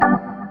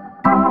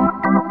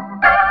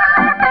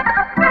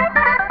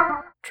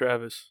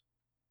Travis.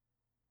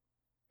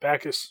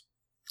 Bacchus.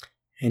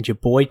 And your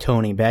boy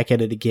Tony back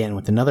at it again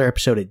with another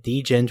episode of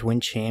D-Gens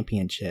Win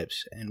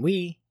Championships. And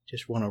we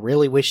just want to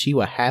really wish you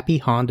a happy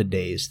Honda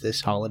Days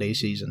this holiday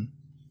season.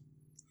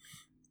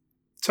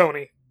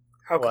 Tony,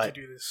 how What? could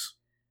you do this?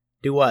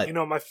 Do what? You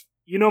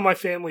know my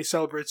family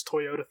celebrates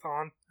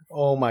Toyotathon.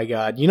 Oh my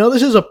god. You know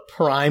this is a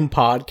prime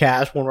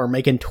podcast when we're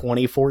making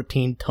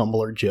 2014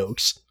 Tumblr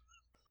jokes.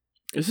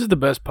 This is the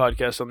best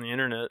podcast on the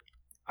internet.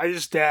 I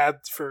just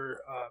dabbed for...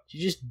 Did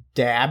you just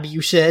dab,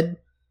 you said?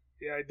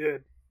 Yeah, I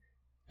did.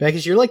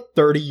 Because you're like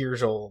 30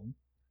 years old.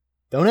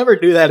 Don't ever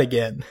do that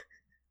again.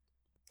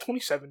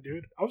 27,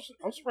 dude. I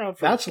was around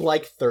for... That's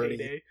like 30.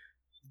 Day,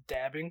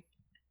 dabbing.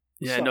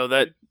 Yeah, So, no,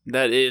 that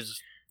is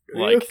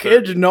like You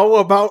kids know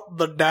about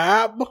the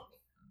dab?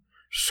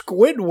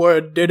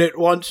 Squidward did it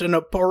once in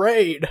a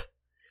parade.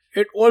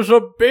 It was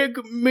a big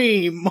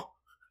meme.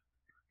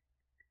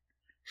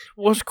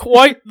 was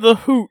quite the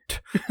hoot.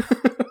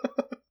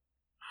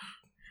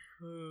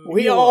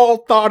 We all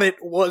thought it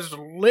was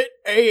lit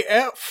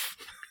AF.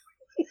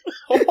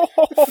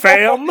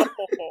 Fam.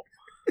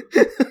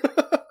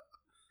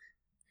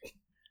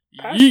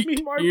 Pass me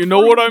Yeet. my You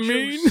know what I fruit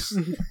mean? juice.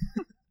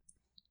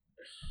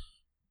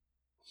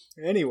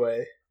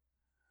 Anyway,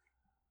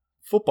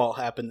 football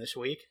happened this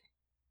week.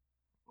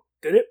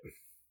 Did it?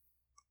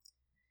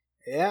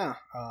 Yeah,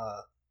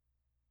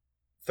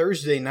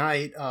 Thursday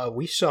night,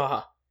 we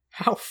saw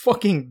how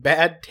fucking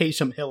bad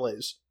Taysom Hill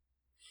is.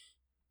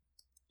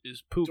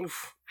 Is poop.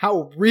 Oof.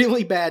 How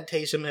really bad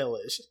Taysom Hill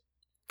is.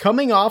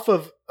 Coming off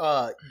of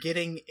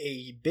getting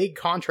a big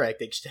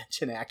contract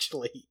extension,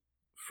 actually.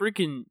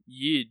 Freaking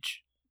Yidge.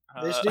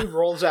 This dude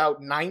rolls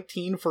out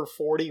 19 for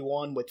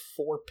 41 with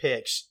 4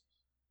 picks.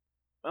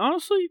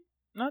 Honestly,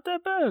 not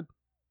that bad.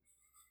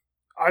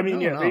 I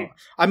mean,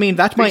 I mean,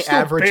 that's they my still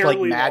average like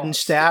barely Madden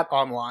lost. stat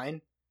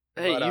online.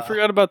 Hey, But, you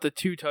forgot about the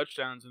 2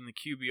 touchdowns and the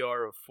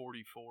QBR of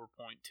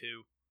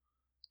 44.2.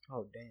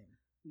 Oh, damn.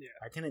 Yeah.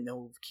 I didn't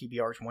know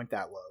QBRs went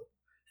that low.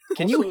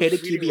 Can you Also, hit a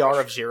Sweetie QBR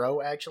Rush. of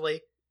 0,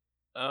 actually?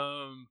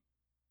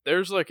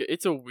 There's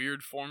it's a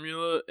weird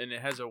formula and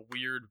it has a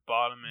weird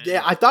bottom end.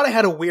 Yeah, I thought it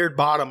had a weird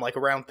bottom, like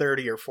around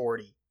 30 or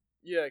 40.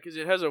 Yeah, because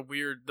it has the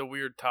weird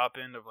top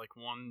end of like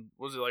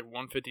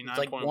 159.1? It's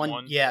like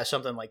one, yeah,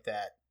 something like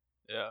that.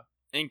 Yeah.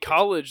 In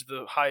college,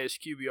 the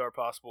highest QBR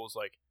possible is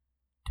like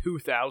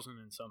 2,000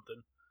 and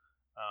something.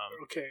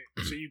 Okay,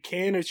 so you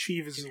can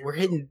achieve a Dude, 0. we're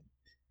hitting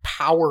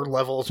power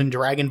levels in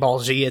Dragon Ball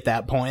Z at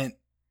that point.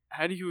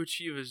 How do you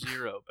achieve a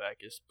 0,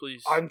 Bacchus?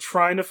 Please. I'm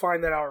trying to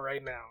find that out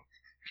right now.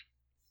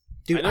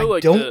 Dude, I know, I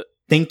don't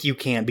think you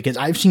can, because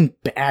I've seen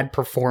bad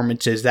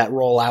performances that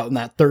roll out in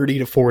that 30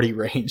 to 40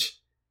 range.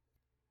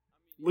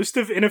 List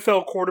of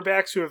NFL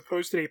quarterbacks who have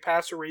posted a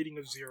passer rating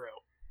of 0.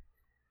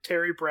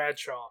 Terry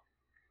Bradshaw.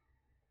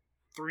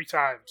 3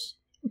 times.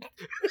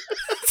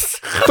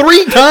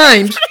 3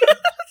 times?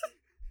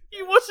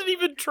 He wasn't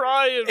even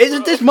trying.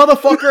 Isn't this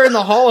motherfucker in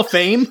the Hall of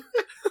Fame?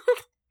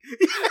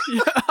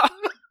 Yeah.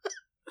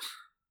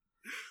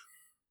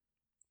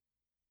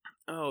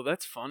 Oh,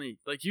 that's funny.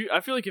 I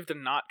feel like you have to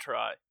not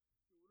try.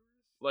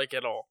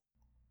 At all.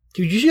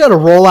 Dude, you just gotta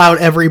roll out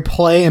every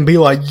play and be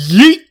like,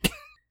 yeet!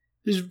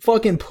 Just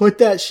fucking put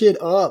that shit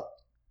up.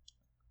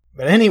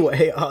 But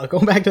anyway,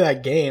 going back to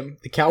that game,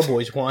 the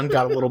Cowboys won,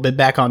 got a little bit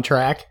back on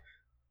track.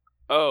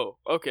 Oh,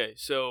 okay.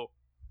 So,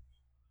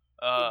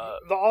 The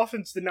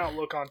offense did not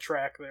look on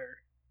track there.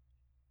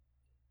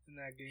 In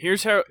that game.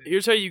 here's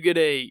how you get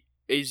a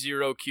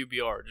 0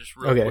 QBR. Just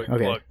real quick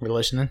Okay, plug. we're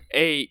listening.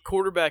 A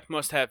quarterback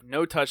must have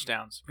no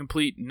touchdowns,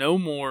 complete no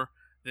more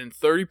than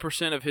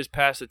 30% of his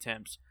pass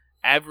attempts,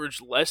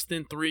 average less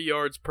than 3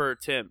 yards per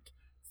attempt,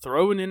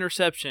 throw an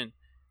interception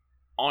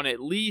on at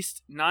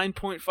least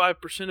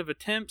 9.5% of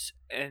attempts,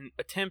 and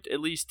attempt at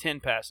least 10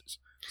 passes.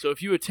 So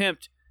if you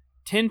attempt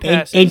 10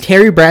 passes... And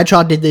Terry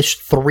Bradshaw did this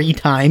 3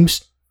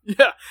 times?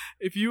 Yeah,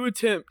 if you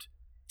attempt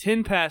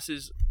 10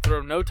 passes,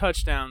 throw no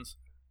touchdowns,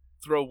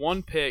 throw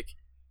 1 pick,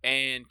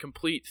 and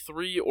complete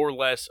 3 or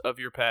less of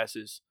your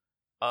passes,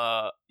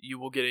 you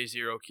will get a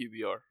 0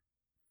 QBR.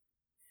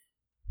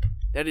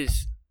 That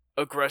is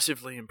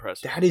aggressively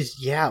impressive. That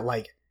is, yeah,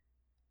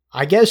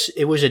 I guess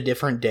it was a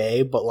different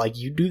day, but,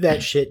 you do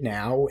that shit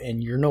now,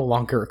 and you're no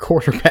longer a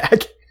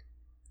quarterback.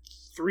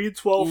 3 of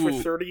 12 for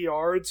Ooh. 30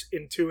 yards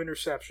and 2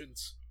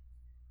 interceptions.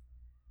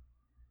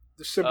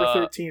 December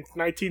 13th,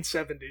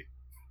 1970.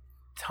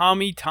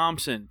 Tommy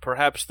Thompson,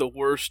 perhaps the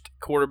worst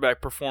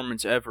quarterback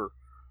performance ever.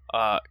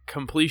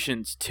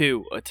 Completions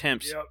 2,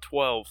 attempts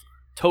 12,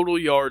 total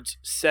yards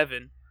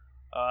 7.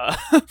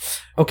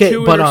 Okay,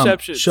 2 but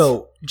interceptions.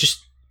 so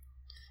just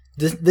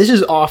this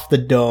is off the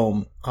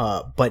dome.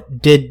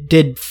 But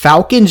did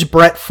Falcons'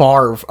 Brett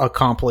Favre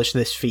accomplish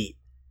this feat?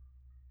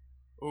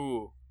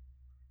 Ooh,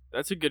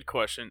 that's a good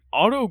question.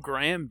 Otto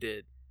Graham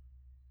did.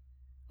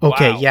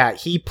 Okay, Wow. yeah,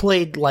 he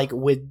played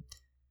with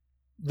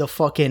the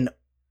fucking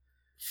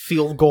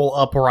field goal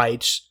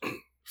uprights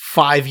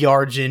 5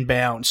 yards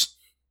inbounds.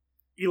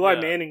 Eli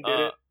Yeah, Manning did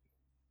it.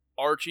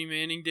 Archie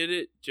Manning did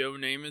it. Joe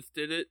Namath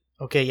did it.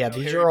 Okay, yeah, Okay.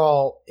 these are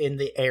all in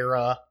the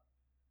era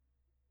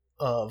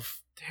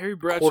of Terry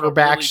Bradshaw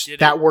quarterbacks really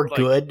that were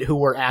good who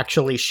were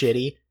actually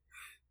shitty.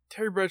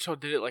 Terry Bradshaw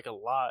did it like a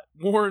lot.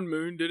 Warren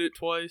Moon did it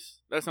twice.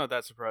 That's not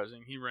that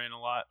surprising. He ran a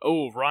lot.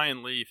 Oh,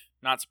 Ryan Leaf.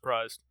 Not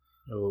surprised.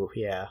 Oh,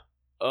 yeah.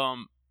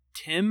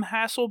 Tim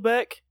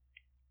Hasselbeck?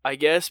 I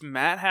guess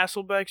Matt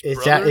Hasselbeck's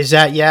Is brother?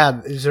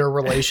 Is there a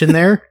relation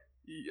there?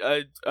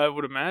 I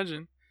would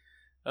imagine.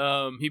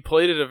 He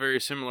played at a very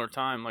similar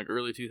time, like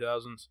early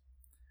 2000s.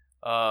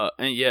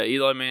 And yeah,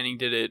 Eli Manning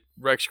did it.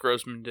 Rex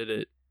Grossman did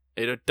it.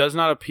 It does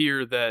not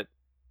appear that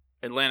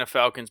Atlanta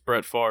Falcons'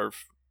 Brett Favre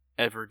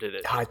ever did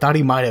it. I thought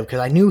he might have, because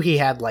I knew he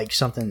had like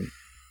something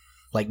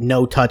like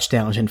no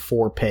touchdowns and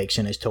 4 picks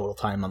in his total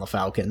time on the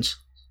Falcons.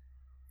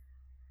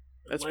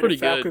 That's Atlanta pretty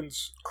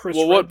Falcons, good. Chris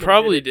Well, what Redman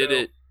probably did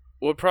it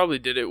what probably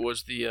did it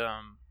was the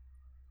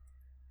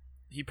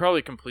he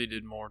probably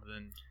completed more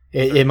than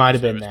it might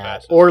have been that,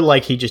 passes. or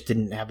like he just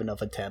didn't have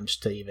enough attempts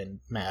to even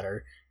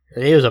matter.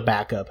 He was a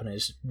backup in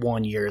his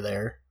 1 year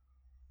there.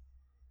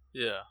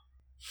 Yeah.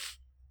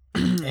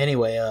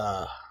 Anyway,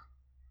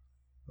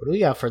 what do we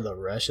got for the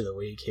rest of the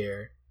week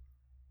here?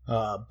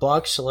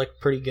 Bucks looked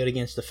pretty good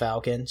against the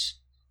Falcons.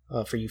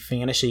 For you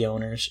fantasy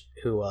owners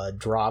who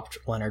dropped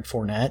Leonard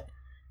Fournette,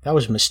 that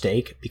was a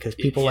mistake because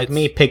people like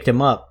me picked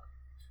him up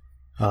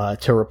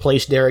to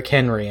replace Derrick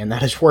Henry, and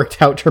that has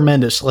worked out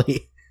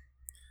tremendously.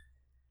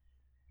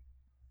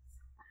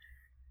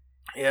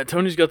 Yeah,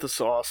 Tony's got the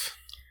sauce.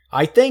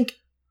 I think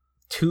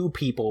 2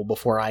 people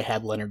before I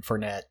had Leonard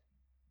Fournette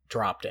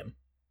dropped him.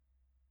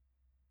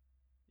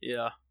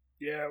 Yeah.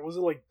 Yeah, was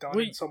it like Dunn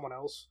and someone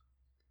else?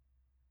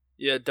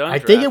 Yeah, Dunn. I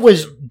think it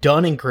was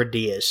Dunn and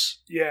Gradius.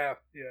 Yeah.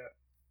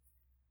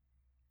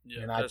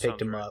 And I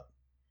picked him up.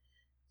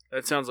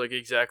 That sounds like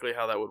exactly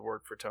how that would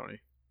work for Tony.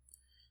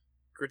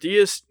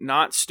 Gradius,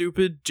 not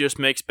stupid, just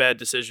makes bad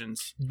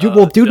decisions.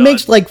 Dude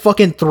makes like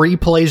fucking 3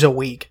 plays a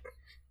week.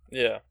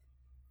 Yeah.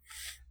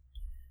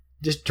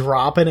 Just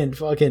dropping and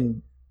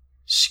fucking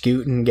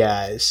scooting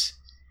guys.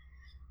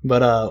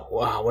 But,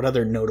 wow, what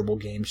other notable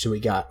games do we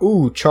got?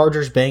 Ooh,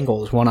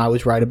 Chargers-Bengals, one I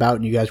was right about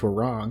and you guys were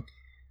wrong.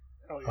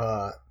 Oh,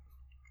 yeah.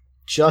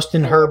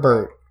 Justin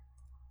Herbert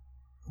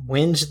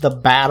wins the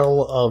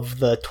battle of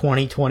the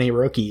 2020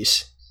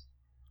 rookies.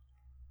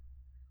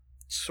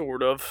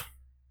 Sort of.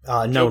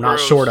 No, Joe not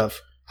Burrow's- sort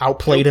of.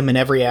 Outplayed him in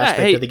every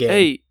aspect of the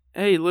game.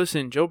 Hey,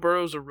 listen, Joe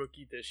Burrow's a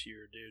rookie this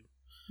year, dude.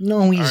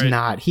 No, he's All right.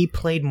 not. He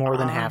played more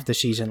than half the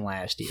season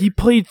last year. He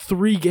played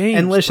 3 games.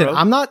 And listen, bro.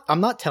 I'm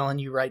not telling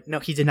you right. No,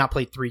 he did not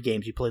play 3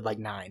 games. He played like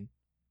 9.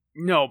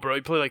 No, bro,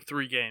 he played like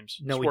 3 games.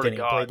 No, Swear he to didn't. He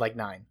God. played like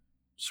 9.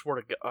 Swear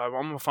to God, I'm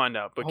gonna find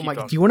out. But Oh keep my!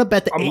 talking. Do you want to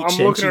bet the I'm 8 cents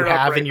looking you it up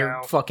have right in your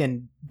now.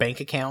 fucking bank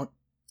account?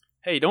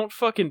 Hey, don't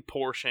fucking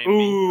poor shame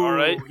Ooh, me. All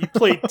right. he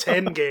played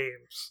 10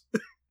 games.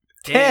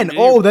 10. Damn,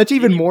 Oh, that's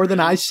even did he more than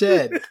I really?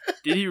 said.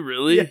 Did he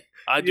really? Yeah.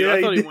 I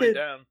Yeah, thought he he went did.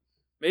 down.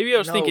 Maybe I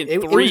was thinking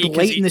it 3 was 'cause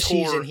late he in the tore-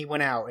 season. He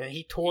went out and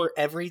he tore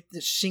every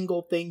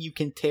single thing you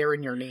can tear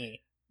in your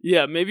knee.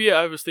 Yeah, maybe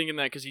I was thinking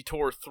that because he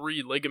tore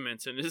 3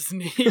 ligaments in his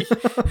knee.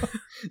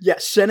 Yeah,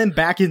 send him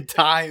back in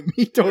time.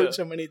 He tore Yeah.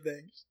 so many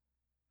things.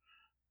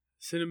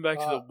 Send him back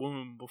to the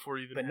womb before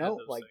he even but had no,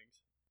 those like- things.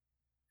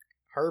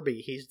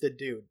 Herbie, he's the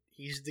dude.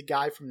 He's the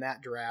guy from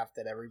that draft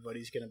that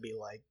everybody's going to be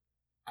like,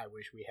 I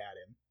wish we had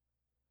him.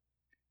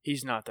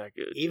 He's not that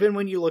good. Even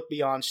when you look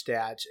beyond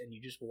stats and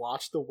you just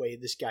watch the way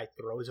this guy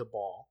throws a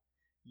ball,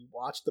 you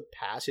watch the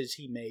passes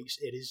he makes,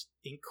 it is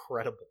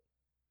incredible.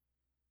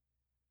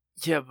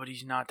 Yeah, but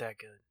he's not that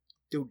good.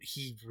 Dude,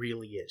 he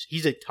really is.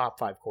 He's a top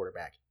 5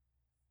 quarterback.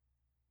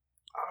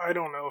 I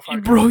don't know if I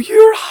Bro,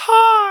 you're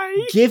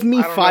high. Give me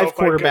I don't know 5 if I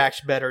could-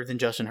 quarterbacks better than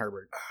Justin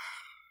Herbert.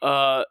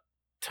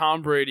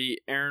 Tom Brady,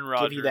 Aaron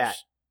Rodgers.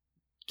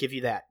 Give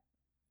you that.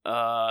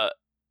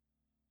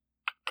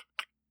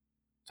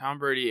 Tom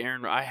Brady,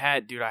 Aaron. I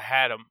had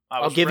him.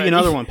 I'll give you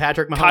another one.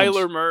 Patrick Mahomes.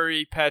 Kyler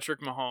Murray,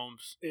 Patrick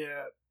Mahomes.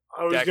 Yeah,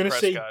 I was Dak going to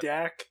say Prescott.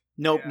 Dak.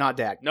 Nope, Yeah. not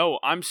Dak. No,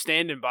 I'm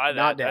standing by that.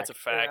 Not Dak. That's a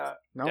fact. Yeah.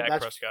 No, Dak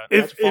that's Prescott.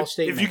 That's a false If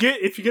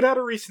statement. you get out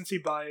of recency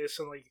bias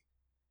and like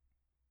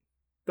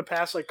the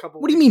past like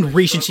couple. What do you weeks mean where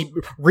recency?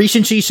 struggled-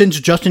 Recency since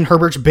Justin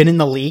Herbert's been in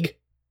the league?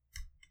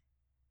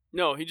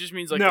 No, he just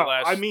means like No, the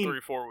last I mean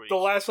 3-4 weeks. The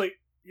last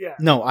yeah.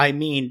 No, I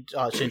mean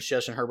since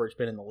Justin Herbert's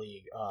been in the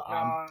league.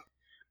 Nah,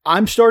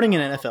 I'm starting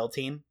an NFL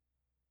team,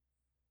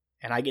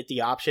 and I get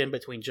the option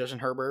between Justin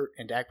Herbert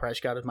and Dak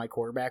Prescott as my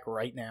quarterback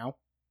right now.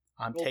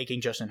 I'm Well, taking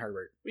Justin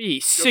Herbert.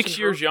 He's Justin 6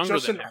 years younger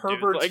Justin than him,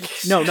 Herbert's- dude.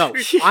 Like, No. Yeah,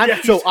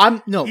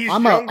 I'm he's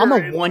I'm younger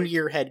a and, 1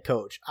 year head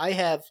coach. I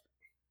have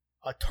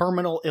a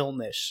terminal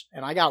illness,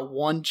 and I got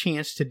one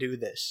chance to do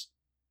this.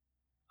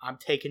 I'm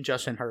taking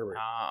Justin Herbert.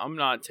 Nah, I'm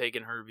not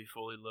taking Herbie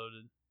fully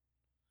loaded.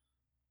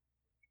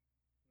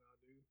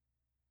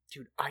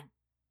 Dude, I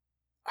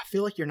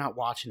feel like you're not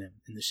watching him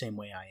in the same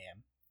way I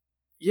am.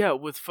 Yeah,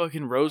 with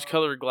fucking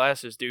rose-colored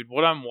glasses, dude.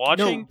 What I'm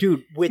watching... No,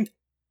 dude,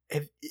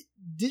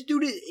 this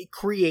dude is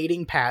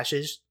creating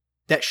passes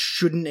that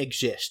shouldn't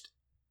exist.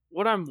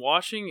 What I'm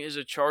watching is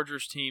a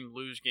Chargers team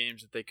lose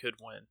games that they could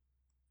win.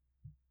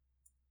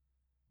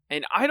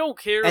 And I don't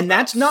care And about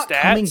that's not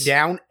stats. coming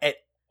down at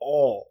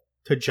all.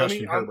 to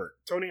Justin Herbert.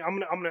 Tony, I'm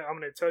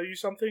gonna tell you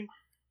something.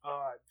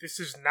 This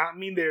does not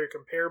mean they are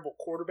comparable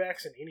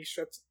quarterbacks in any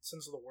sense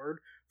of the word.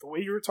 The way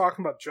you were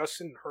talking about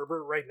Justin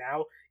Herbert right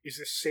now is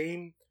the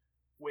same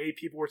way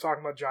people were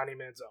talking about Johnny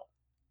Manziel.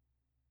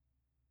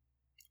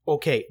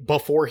 Okay,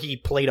 before he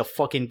played a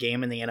fucking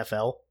game in the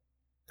NFL?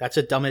 That's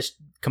the dumbest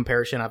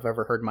comparison I've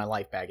ever heard in my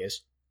life,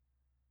 Baggis.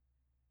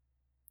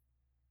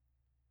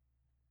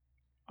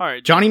 All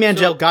right, Johnny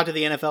Manziel got to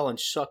the NFL and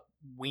sucked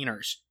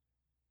wieners.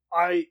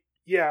 I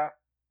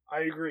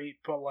agree,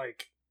 but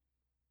like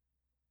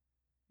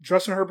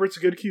Justin Herbert's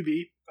a good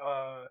QB.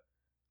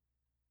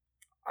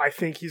 I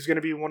think he's going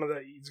to be one of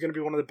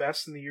the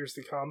best in the years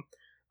to come.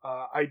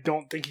 I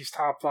don't think he's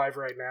top 5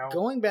 right now.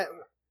 Going back,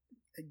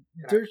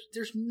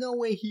 there's no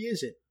way he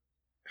isn't.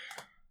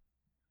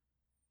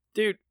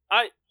 Dude,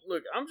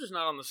 I'm just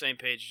not on the same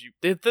page as you.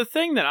 The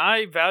thing that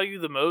I value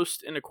the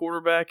most in a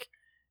quarterback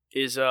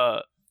is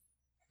whether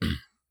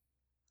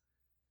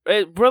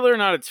or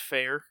not it's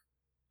fair.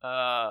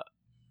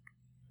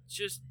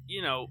 Just,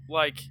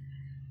 like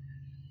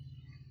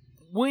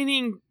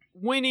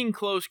winning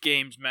close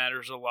games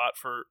matters a lot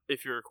for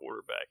if you're a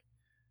quarterback.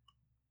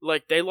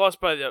 Like they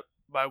lost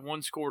by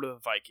 1 score to the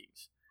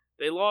Vikings.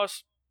 They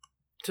lost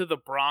to the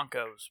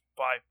Broncos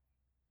by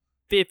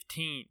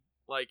 15.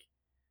 Like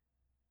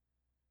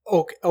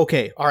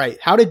okay, all right.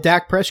 How did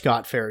Dak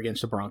Prescott fare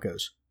against the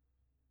Broncos?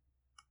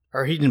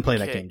 Or he didn't play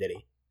that game, did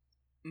he?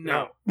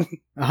 No.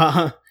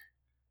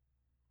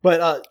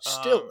 But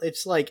still,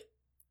 it's like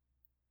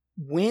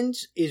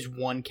wins is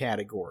one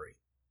category,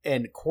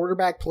 and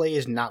quarterback play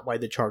is not why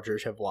the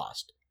Chargers have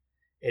lost.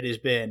 It has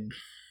been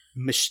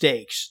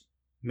mistakes,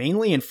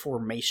 mainly in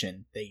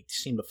formation. They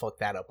seem to fuck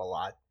that up a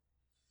lot.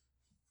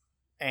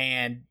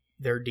 And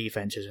their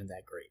defense isn't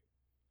that great.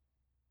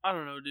 I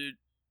don't know, dude.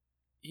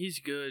 He's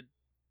good,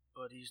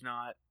 but he's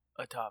not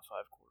a top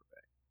 5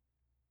 quarterback.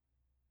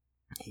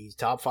 He's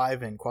top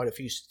 5 in quite a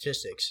few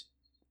statistics.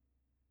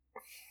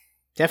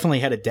 Definitely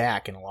had a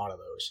Dak in a lot of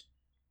those.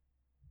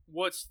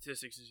 What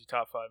statistics is he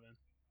top 5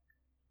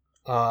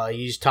 in?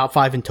 He's top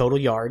 5 in total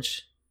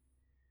yards.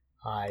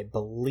 I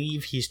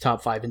believe he's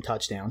top 5 in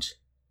touchdowns.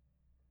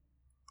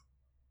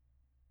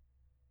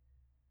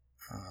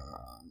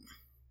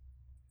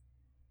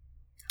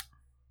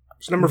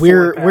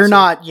 We're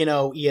not,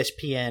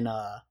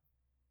 ESPN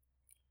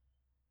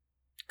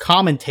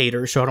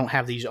commentators, so I don't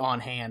have these on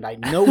hand. I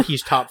know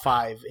he's top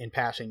 5 in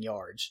passing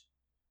yards.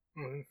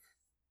 Mm-hmm.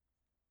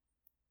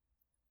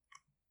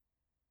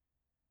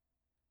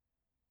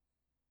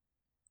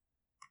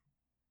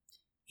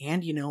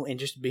 And, and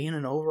just being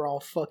an overall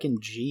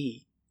fucking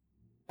G.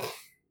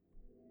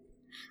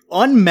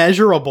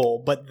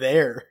 Unmeasurable, but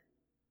there.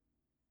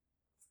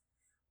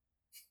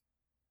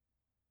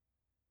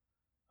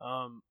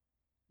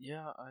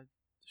 Yeah,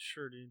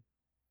 sure, dude.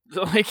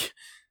 Like,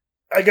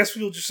 I guess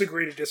we'll just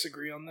agree to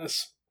disagree on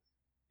this.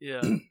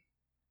 Yeah.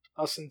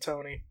 Us and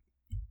Tony.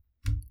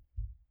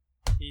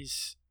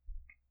 He's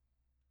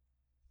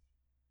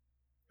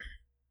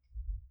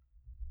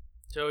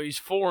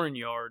 4 in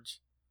yards.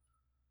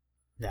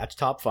 That's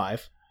top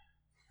 5.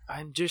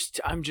 I'm just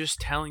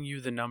telling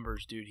you the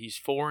numbers, dude. He's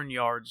 4 in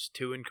yards,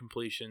 2 in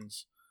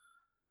completions,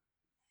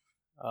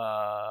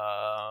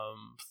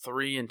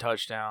 3 in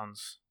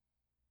touchdowns.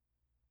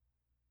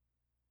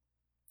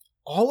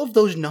 All of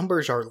those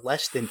numbers are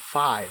less than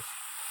 5.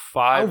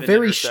 5 How in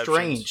very interceptions.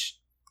 Strange.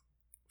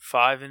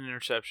 5 in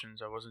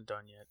interceptions. I wasn't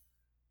done yet.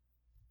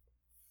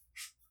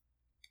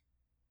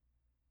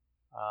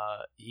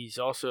 He's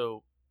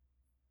also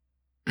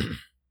okay.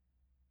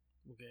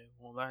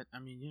 Well,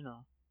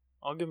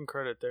 I'll give him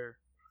credit there.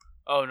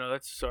 Oh no,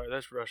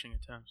 that's rushing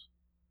attempts.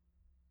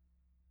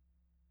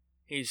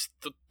 He's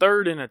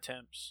third in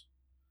attempts.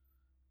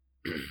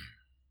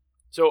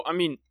 So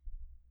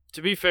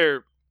to be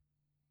fair,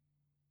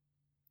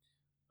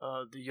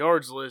 the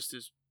yards list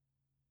is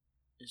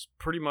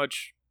pretty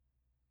much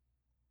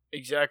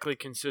exactly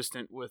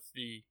consistent with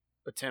the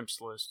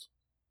attempts list.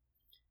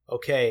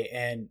 Okay,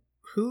 and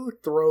who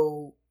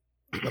throw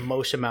the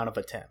most amount of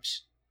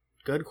attempts?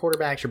 Good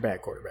quarterbacks or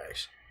bad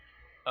quarterbacks?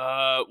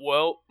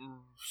 Well,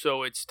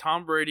 so it's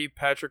Tom Brady,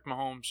 Patrick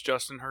Mahomes,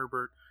 Justin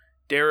Herbert,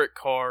 Derek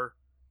Carr,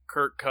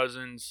 Kirk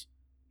Cousins,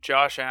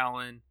 Josh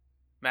Allen,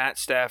 Matt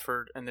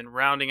Stafford, and then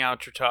rounding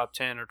out your top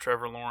 10 are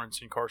Trevor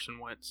Lawrence and Carson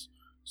Wentz.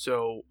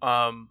 So,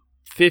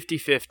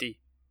 50-50,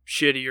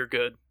 shitty or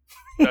good.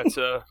 That's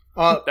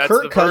that's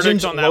Kirk the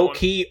Cousins, on that low one.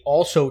 key,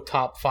 also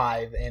top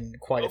 5 in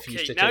quite a few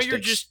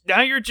statistics.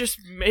 Now you're just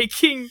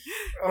making.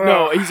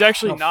 No, he's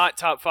actually not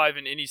top 5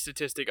 in any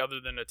statistic other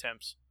than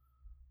attempts.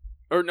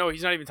 Or no,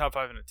 he's not even top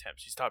 5 in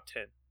attempts. He's top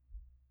 10.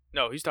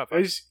 No, he's top 5.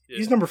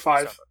 He's number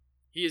 5.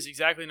 He is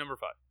exactly number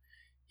 5.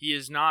 He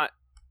is not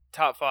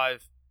top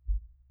 5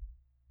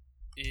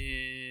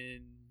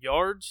 in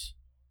yards.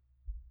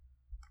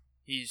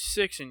 He's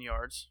 6 in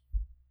yards.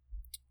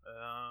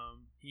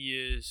 He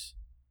is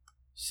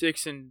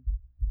 6 in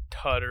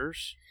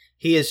tutters.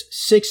 He is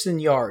 6th in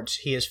yards.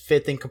 He is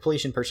 5th in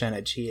completion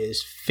percentage. He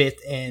is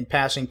 5th in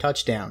passing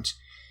touchdowns.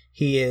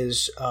 He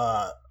is...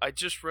 I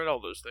just read all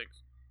those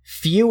things.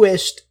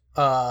 fewest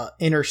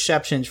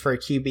interceptions for a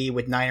QB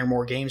with 9 or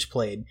more games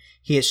played.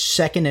 He is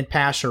second in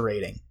passer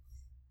rating.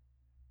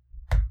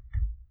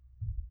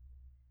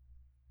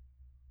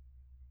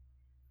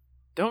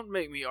 Don't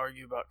make me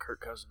argue about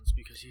Kirk Cousins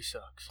because he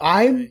sucks.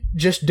 I'm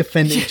just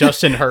defending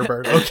Justin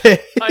Herbert,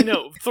 okay? I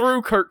know,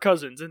 through Kirk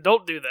Cousins, and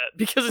don't do that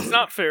because it's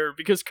not fair.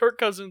 Because Kirk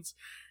Cousins,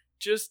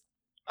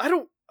 I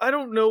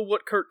don't know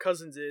what Kirk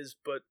Cousins is,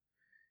 but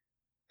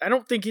I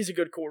don't think he's a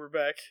good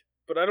quarterback.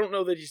 But I don't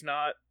know that he's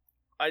not.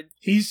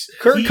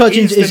 Kirk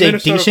Cousins is a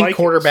decent Vikings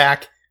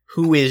quarterback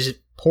who is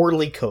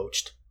poorly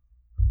coached.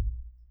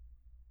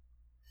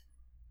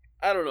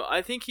 I don't know.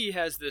 I think he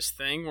has this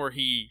thing where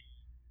he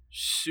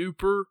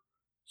super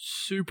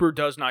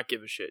does not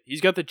give a shit. He's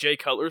got the Jay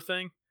Cutler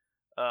thing,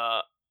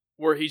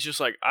 where he's just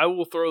like, I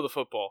will throw the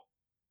football.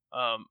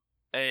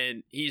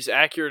 And he's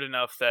accurate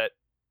enough that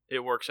it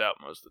works out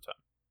most of the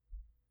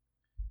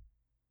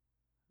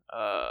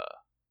time.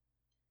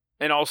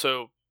 And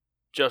also,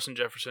 Justin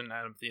Jefferson and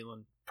Adam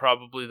Thielen,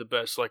 probably the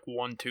best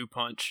 1-2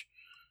 punch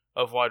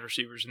of wide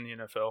receivers in the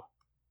NFL.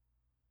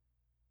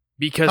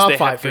 Because Top they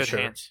 5 have for good sure.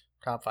 hands.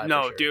 Top 5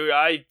 No, for sure.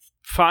 dude,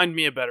 find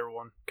me a better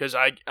one. Because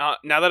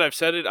now that I've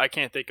said it, I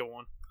can't think of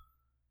one.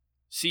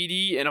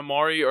 CD and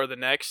Amari are the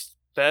next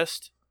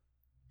best.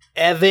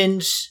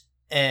 Evans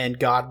and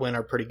Godwin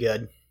are pretty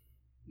good.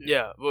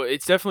 Yeah, well,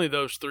 it's definitely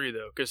those three,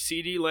 though. Because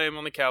CD Lamb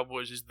on the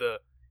Cowboys is the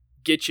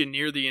get you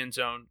near the end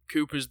zone.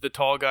 Coop is the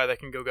tall guy that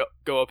can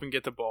go up and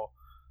get the ball.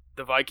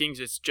 The Vikings,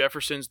 it's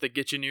Jefferson's that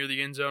get you near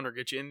the end zone or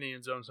get you in the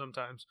end zone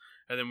sometimes.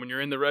 And then when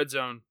you're in the red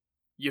zone,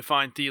 you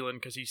find Thielen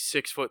because he's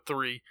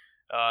 6'3"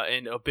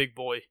 and a big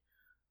boy.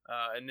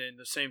 And then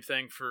the same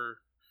thing for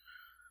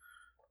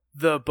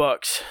the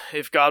Bucks.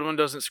 If Godwin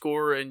doesn't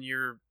score and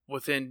you're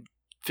within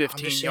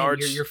 15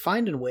 yards, you're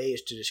finding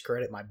ways to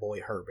discredit my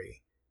boy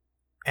Herbie,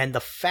 and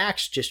the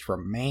facts just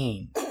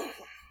remain.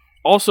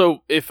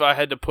 Also, if I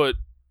had to put,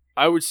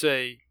 I would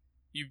say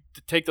you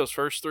take those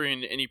first three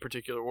in any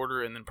particular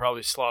order, and then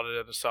probably slot it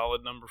at a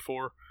solid number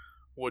 4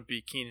 would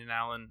be Keenan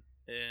Allen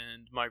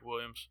and Mike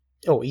Williams.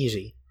 Oh,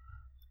 easy.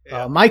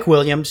 Yeah. Mike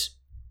Williams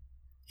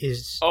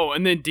is. Oh,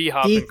 and then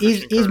D-Hop.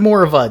 He's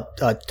more of a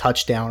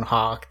touchdown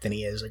hawk than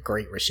he is a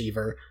great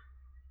receiver.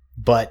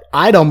 But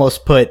I'd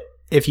almost put,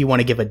 if you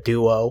want to give a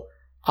duo,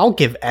 I'll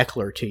give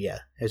Eckler to you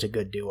as a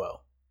good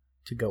duo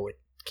to go with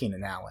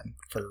Keenan Allen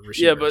for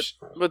receivers.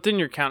 Yeah, but then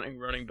you're counting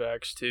running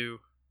backs too,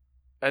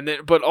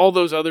 but all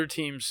those other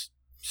teams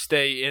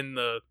stay in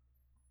the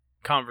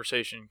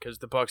conversation because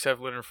the Bucks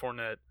have Leonard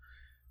Fournette,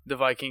 the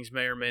Vikings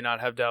may or may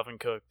not have Dalvin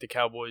Cook, the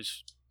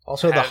Cowboys.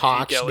 Also, the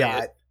Hawks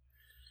got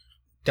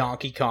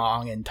Donkey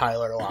Kong and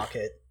Tyler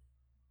Lockett.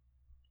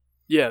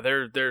 Yeah,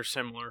 they're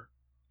similar,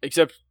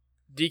 except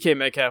DK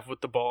Metcalf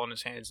with the ball in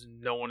his hands,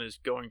 and no one is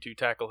going to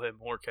tackle him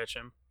or catch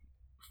him.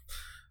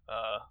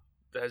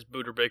 As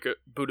Buda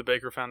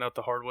Baker found out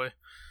the hard way.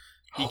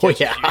 He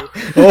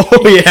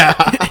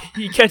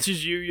He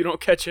catches you, you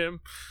don't catch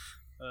him.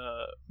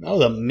 That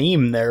was a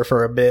meme there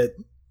for a bit.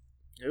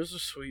 It was a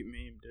sweet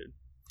meme, dude.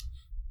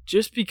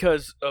 Just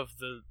because of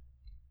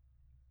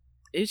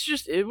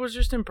it was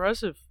just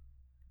impressive.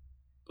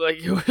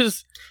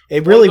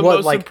 It really one of the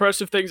was most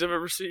impressive things I've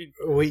ever seen.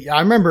 I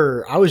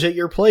remember I was at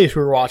your place.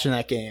 We were watching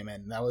that game,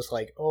 and I was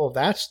like, "Oh,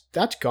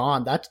 that's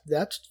gone.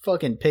 That's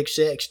fucking pick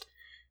six."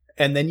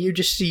 And then you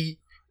just see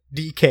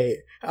DK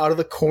out of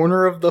the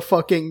corner of the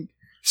fucking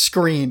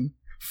screen,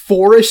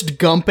 Forrest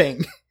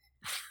Gumping,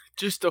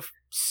 just a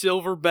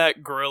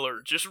silverback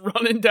griller, just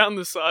running down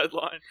the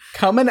sideline,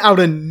 coming out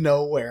of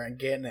nowhere and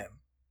getting him.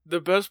 The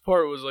best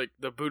part was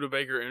the Buda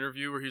Baker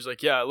interview where he's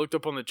like, "Yeah, I looked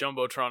up on the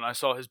jumbotron, I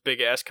saw his big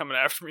ass coming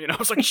after me, and I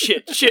was like,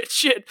 shit."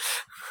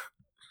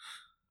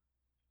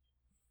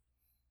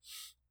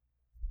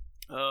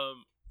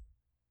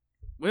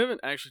 We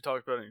haven't actually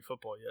talked about any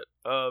football yet.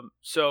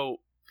 So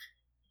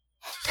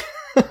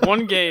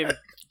one game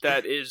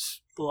that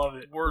is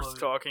worth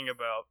talking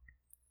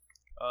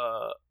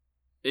about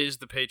is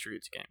the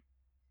Patriots game.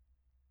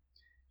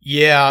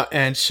 Yeah,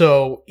 and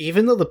so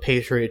even though the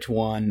Patriots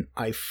won,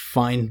 I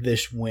find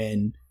this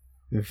win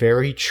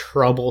very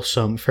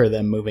troublesome for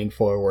them moving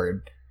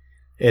forward.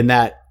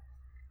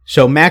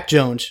 So Mac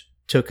Jones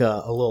took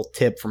a little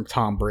tip from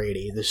Tom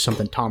Brady. This is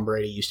something Tom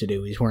Brady used to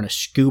do. He's wearing a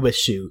scuba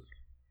suit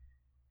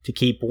to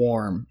keep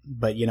warm.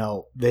 But,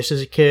 this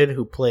is a kid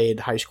who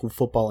played high school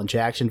football in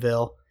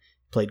Jacksonville,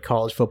 played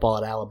college football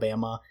at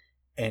Alabama,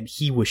 and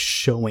he was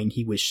showing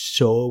he was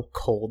so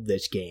cold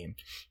this game.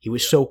 He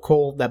was so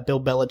cold that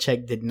Bill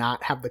Belichick did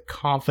not have the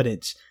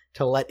confidence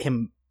to let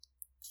him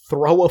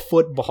throw a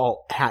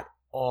football at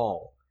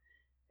all.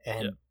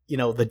 And,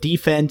 the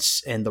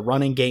defense and the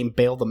running game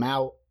bailed them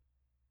out.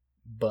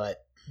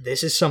 But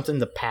this is something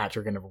the Pats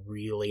are going to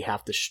really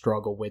have to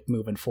struggle with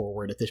moving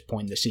forward at this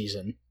point in the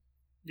season.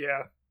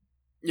 Yeah.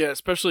 Yeah,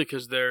 especially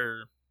because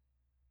they're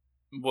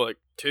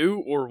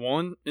 2 or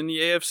 1 in the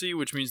AFC,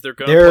 which means they're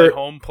going to play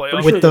home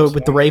playoff.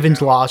 With the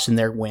Ravens' loss and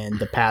their win,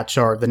 the Pats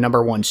are the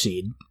number 1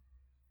 seed,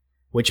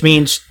 which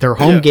means their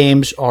home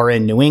games are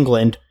in New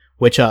England,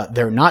 which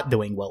they're not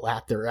doing well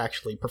at. They're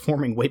actually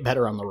performing way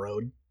better on the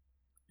road.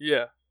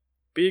 Yeah.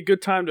 Be a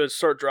good time to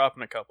start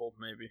dropping a couple,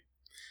 maybe.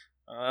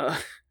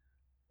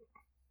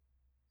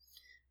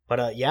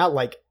 But yeah,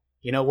 like,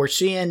 you know, we're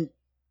seeing,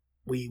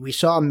 we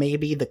saw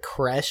maybe the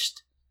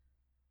crest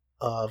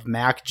of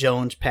Mac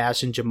Jones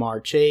passing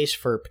Jamar Chase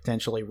for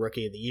potentially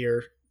Rookie of the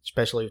Year,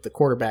 especially with the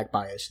quarterback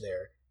bias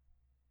there.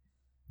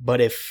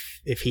 But if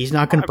he's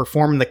not going to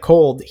perform in the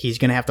cold, he's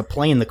going to have to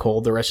play in the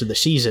cold the rest of the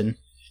season.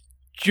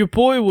 Your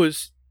boy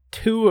was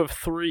 2 of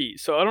 3,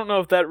 so I don't know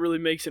if that really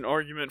makes an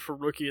argument for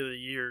Rookie of the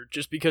Year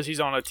just because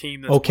he's on a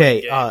team that's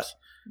winning games.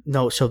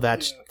 No, so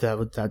that's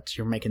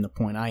you're making the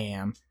point. I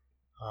am.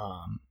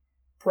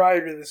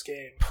 Prior to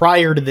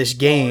this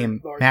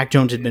game, Mac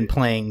Jones had been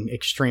playing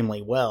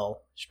extremely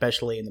well,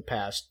 especially in the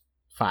past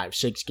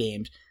 5-6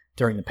 games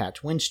during the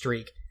Pats win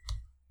streak.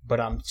 But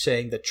I'm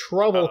saying the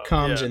trouble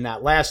comes in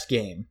that last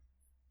game.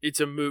 It's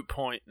a moot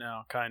point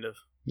now, kind of.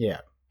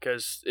 Yeah.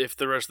 Because if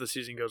the rest of the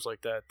season goes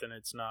like that, then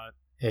it's not.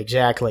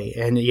 Exactly.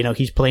 And, you know,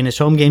 he's playing his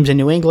home games in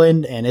New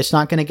England, and it's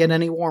not going to get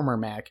any warmer,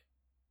 Mac.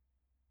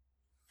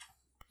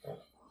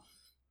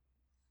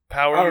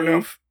 Power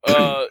move.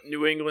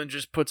 New England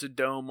just puts a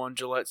dome on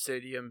Gillette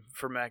Stadium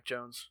for Mac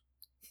Jones.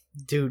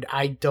 Dude,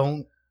 I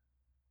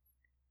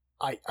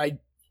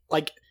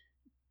like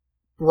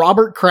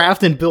Robert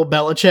Kraft and Bill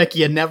Belichick,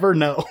 you never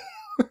know.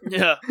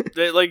 Yeah.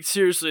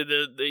 Seriously,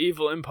 the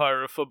evil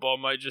empire of football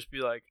might just be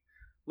like,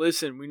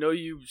 listen, we know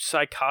you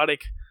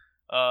psychotic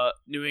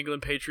New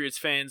England Patriots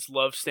fans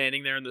love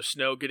standing there in the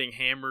snow getting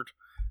hammered,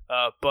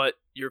 but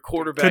your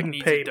quarterback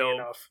needs a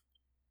dome.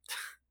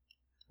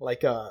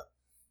 Like,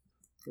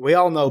 we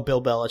all know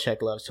Bill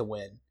Belichick loves to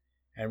win.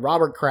 And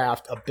Robert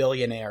Kraft, a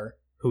billionaire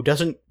who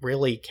doesn't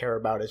really care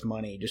about his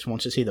money, just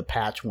wants to see the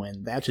Pats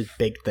win. That's his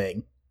big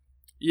thing.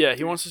 Yeah,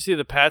 he wants to see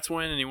the Pats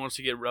win, and he wants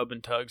to get rub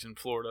and tugs in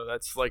Florida.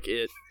 That's like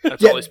it.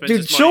 That's all he spends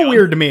his money on. Dude, so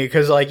weird to me,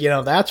 because, like, you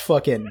know, that's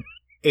fucking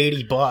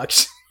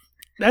 $80.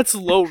 That's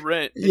low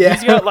rent. Yeah.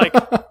 He's got, like,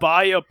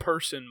 buy a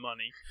person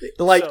money.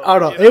 Like, so, I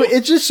don't know.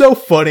 It's just so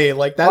funny.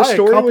 Like, that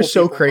story was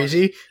so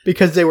crazy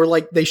because they were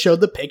like, they showed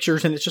the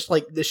pictures and it's just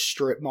like this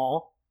strip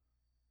mall.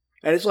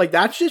 And it's like,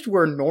 that's just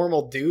where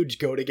normal dudes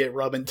go to get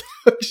rub and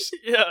tugs.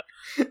 Yeah.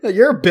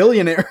 You're a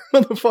billionaire,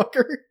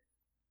 motherfucker.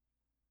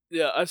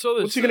 Yeah, I saw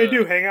this. What's he going to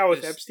do? Hang out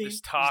with Epstein?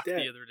 This talk the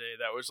other day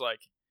that was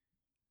like.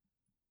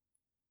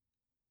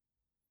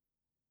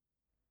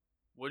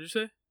 What'd you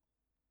say?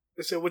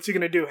 I said, what's he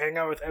going to do? Hang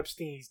out with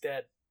Epstein? He's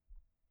dead.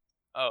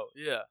 Oh,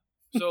 yeah.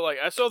 So, like,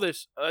 I saw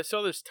this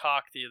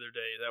talk the other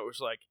day that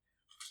was like,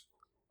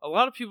 a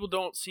lot of people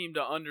don't seem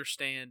to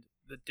understand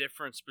the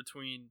difference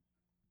between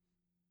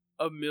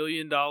 $1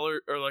 million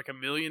or like a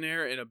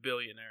millionaire and a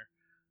billionaire.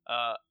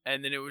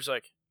 And then it was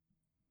like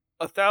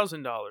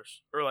 $1,000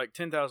 or like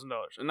 $10,000,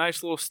 a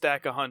nice little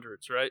stack of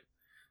hundreds, right?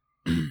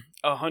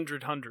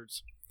 100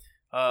 hundreds.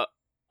 $1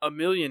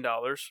 million,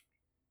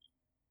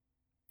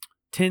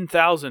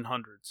 10,000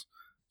 hundreds.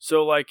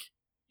 So, like,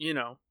 you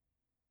know,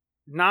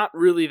 not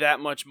really that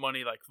much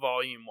money, like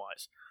volume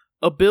wise.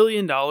 $1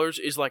 billion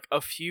is like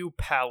a few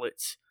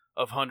pallets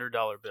of $100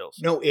 bills.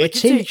 No,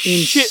 it's an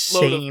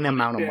insane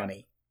amount of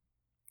money.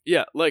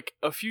 Yeah, like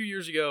a few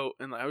years ago,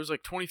 and I was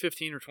like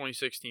 2015 or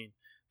 2016,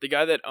 the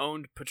guy that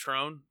owned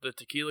Patron, the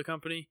tequila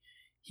company,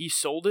 he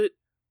sold it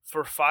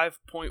for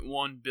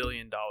 $5.1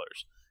 billion.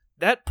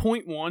 That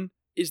 0.1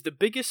 is the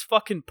biggest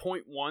fucking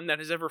 0.1 that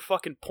has ever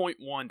fucking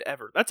 0.1'd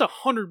ever. That's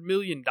 $100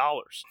 million.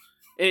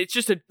 And it's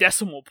just a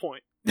decimal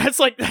point. That's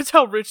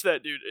how rich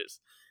that dude is.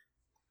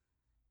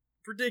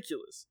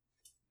 Ridiculous.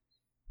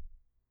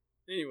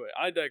 Anyway,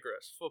 I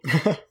digress.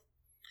 Football.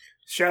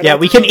 Yeah,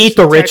 we can eat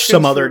the rich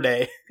some other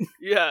day.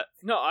 Yeah,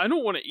 no, I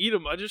don't want to eat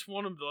them. I just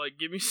want them to, like,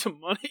 give me some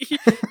money.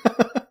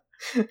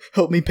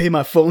 Help me pay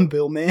my phone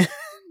bill, man.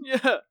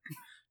 Yeah.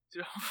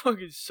 Dude, I'll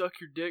fucking suck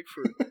your dick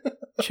for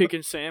a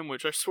chicken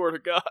sandwich, I swear to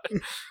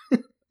God.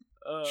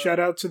 Shout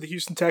out to the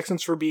Houston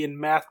Texans for being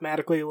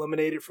mathematically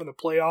eliminated from the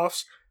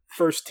playoffs.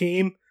 First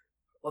team.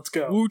 Let's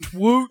go. Woot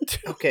woot.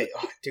 Okay,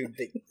 dude,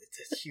 the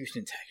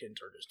Houston Texans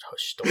are just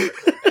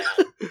historically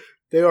bad.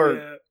 They are...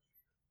 Yeah.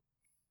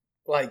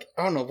 Like,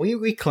 I don't know,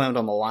 we clowned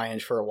on the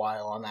Lions for a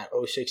while on that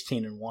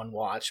 0-16-1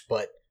 watch,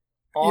 but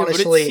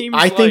honestly,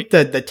 I think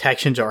that the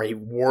Texans are a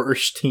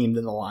worse team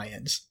than the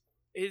Lions.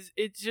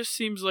 It just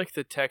seems like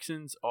the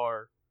Texans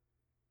are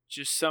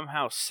just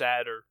somehow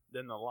sadder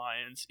than the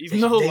Lions,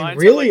 even though the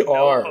Lions really have, like,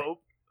 are. No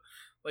hope.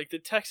 Like, the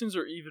Texans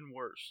are even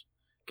worse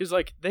because,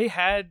 like, they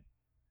had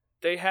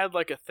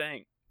like a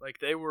thing, like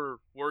they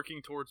were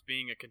working towards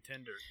being a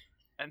contender,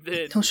 and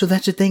then so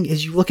that's the thing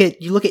is you look at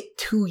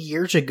 2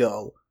 years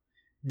ago.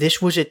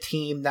 This was a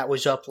team that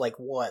was up like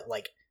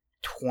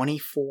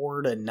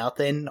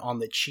 24-0 on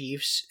the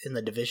Chiefs in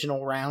the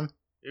divisional round.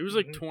 It was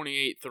like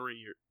 28-3.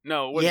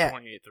 No, it wasn't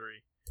 28-3.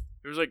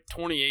 It was like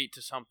 28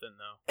 to something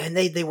though. And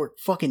they were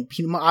fucking.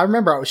 I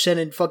remember I was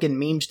sending fucking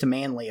memes to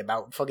Manly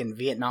about fucking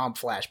Vietnam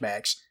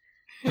flashbacks.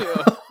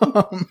 Yeah.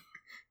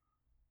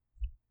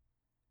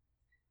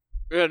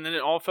 Yeah, and then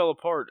it all fell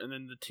apart, and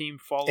then the team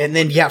followed. And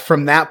then,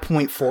 from that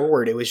point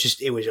forward, it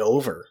was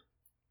over.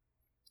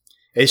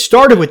 It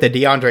started with the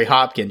DeAndre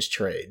Hopkins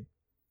trade.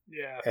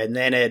 Yeah. And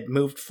then it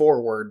moved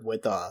forward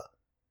with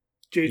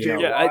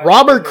JJ Watt.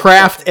 Robert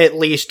Kraft at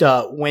least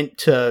went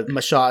to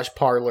massage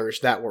parlors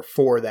that were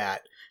for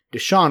that.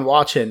 Deshaun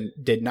Watson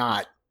did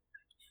not.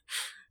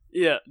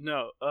 Yeah,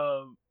 no.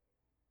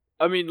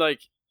 I mean,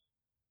 like,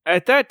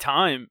 at that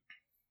time,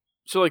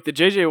 so, like, the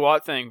JJ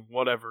Watt thing,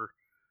 whatever.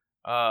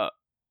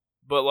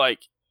 But, like,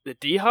 the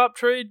D-Hop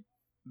trade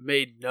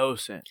made no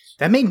sense.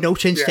 That made no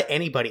sense to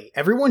anybody.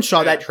 Everyone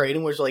saw that trade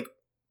and was like,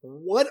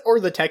 what are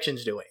the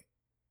Texans doing?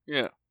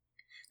 Yeah.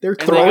 They're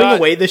throwing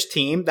away this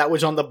team that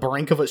was on the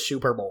brink of a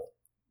Super Bowl.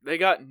 They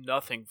got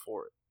nothing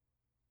for it.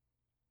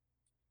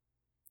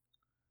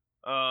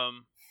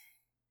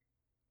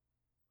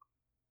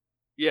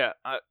 Yeah.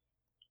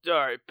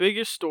 Alright,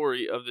 biggest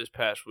story of this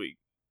past week.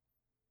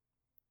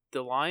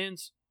 The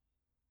Lions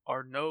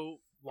are no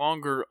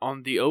longer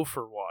on the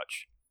Ofer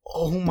watch.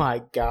 Oh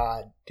my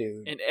god,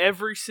 dude. And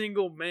every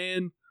single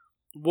man,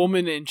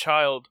 woman, and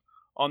child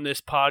on this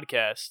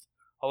podcast,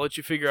 I'll let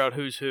you figure out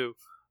who's who,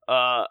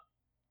 called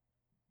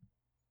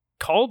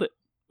it.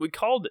 We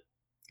called it.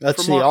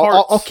 Let's see.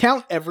 I'll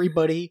count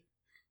everybody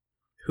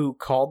who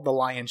called the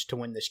Lions to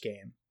win this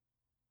game.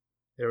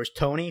 There was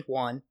Tony,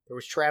 1. There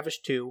was Travis,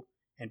 2.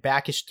 And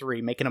Backus,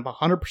 3, making up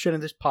 100%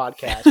 of this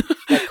podcast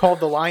that called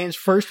the Lions'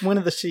 first win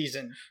of the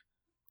season.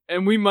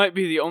 And we might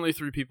be the only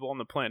 3 people on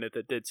the planet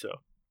that did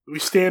so. We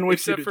stand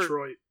with you,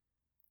 Detroit.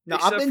 No,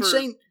 I've been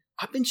saying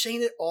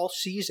it all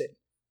season.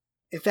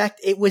 In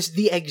fact, it was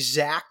the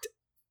exact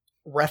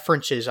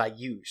references I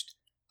used.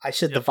 I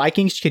said the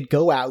Vikings could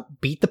go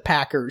out, beat the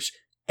Packers,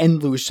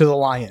 and lose to the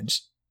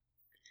Lions.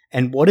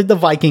 And what did the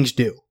Vikings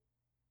do?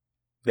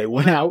 They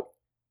went out,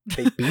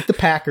 they beat the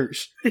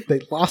Packers,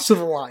 they lost to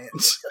the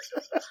Lions.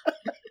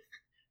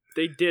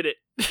 They did it.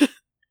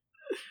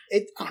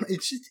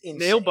 It's just insane.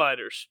 Nail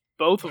biters,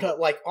 both of them.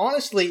 Like,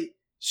 honestly,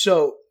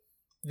 so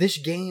this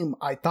game,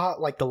 I thought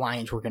like the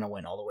Lions were going to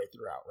win all the way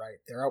throughout, right?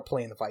 They're out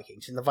playing the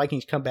Vikings, and the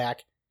Vikings come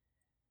back,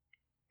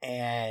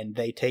 and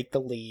they take the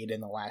lead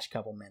in the last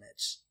couple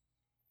minutes.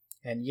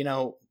 And,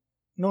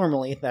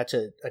 normally that's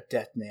a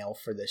death nail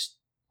for this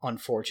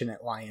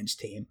unfortunate Lions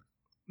team.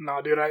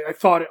 No, dude, I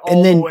thought it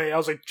all the way. I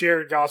was like,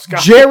 Jared Goss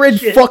got Jared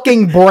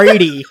fucking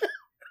Brady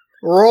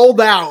rolled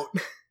out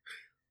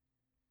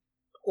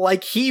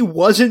like he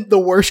wasn't the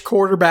worst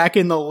quarterback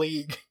in the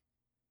league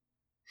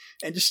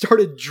and just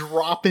started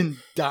dropping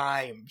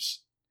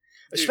dimes.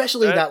 Dude,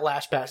 especially that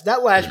last pass.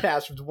 That last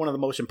pass was one of the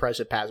most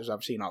impressive passes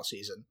I've seen all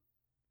season.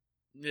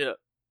 Yeah.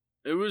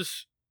 It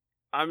was,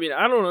 I mean,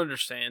 I don't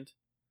understand.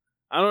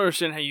 I don't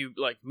understand how you,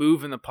 like,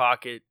 move in the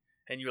pocket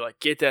and you, like,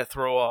 get that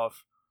throw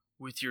off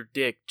with your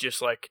dick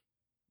just, like,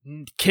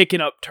 kicking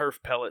up turf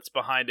pellets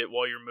behind it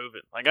while you're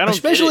moving. Like, I don't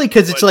especially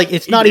because it's like,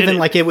 it's not even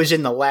like it was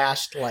in the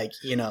last, like,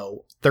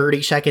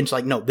 30 seconds.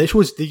 Like, no, this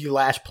was the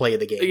last play of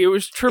the game. Like, it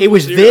was triple It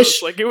was zeros.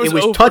 this, like, it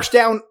was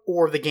touchdown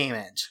or the game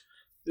ends.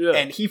 Yeah.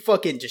 And he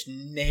fucking just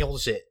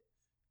nails it.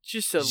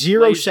 Just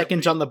 0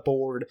 seconds on the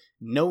board.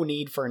 No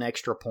need for an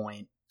extra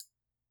point.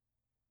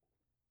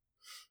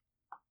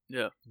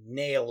 Yeah.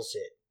 Nails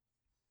it.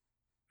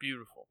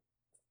 Beautiful.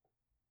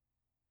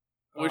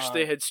 Wish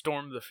they had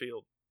stormed the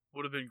field.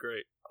 Would have been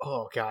great.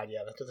 Oh, God, yeah.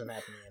 That doesn't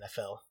happen in the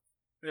NFL.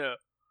 Yeah.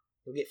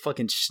 You'll get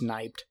fucking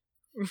sniped.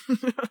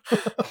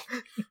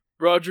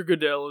 Roger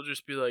Goodell will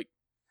just be like,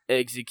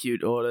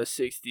 execute order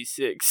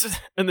 66.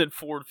 And then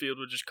Ford Field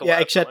would just collapse.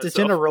 Yeah, except it's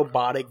in a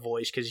robotic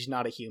voice because he's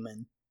not a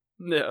human.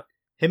 Yeah.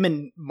 Him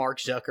and Mark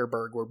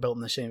Zuckerberg were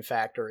building the same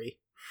factory.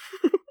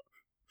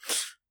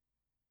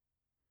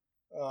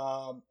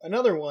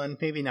 Another one,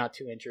 maybe not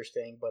too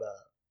interesting, but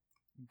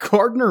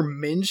Gardner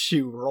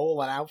Minshew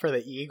rolling out for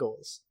the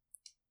Eagles.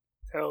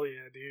 Hell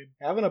yeah, dude.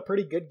 Having a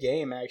pretty good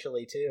game,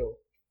 actually, too.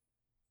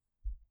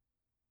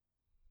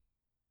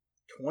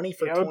 20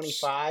 for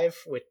 25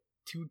 with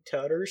 2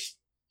 tutters.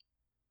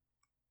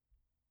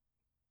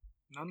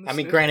 I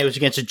mean, granted, it was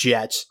against the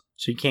Jets,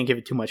 so you can't give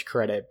it too much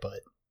credit,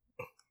 but...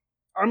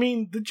 I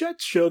mean, the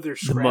Jets show their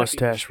scrappy. The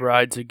mustache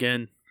rides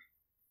again.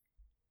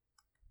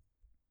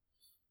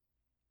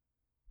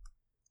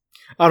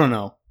 I don't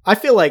know. I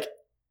feel like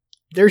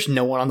there's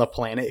no one on the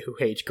planet who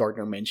hates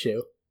Gardner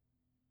Minshew.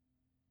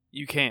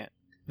 You can't.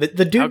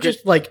 The dude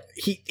just, like,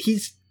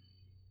 he's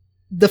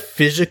the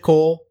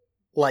physical,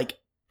 like,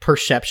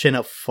 perception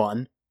of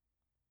fun.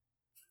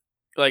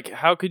 Like,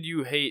 how could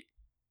you hate,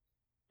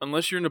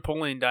 unless you're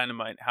Napoleon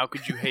Dynamite, how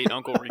could you hate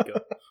Uncle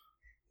Rico?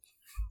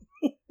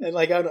 And,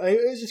 like, it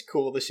was just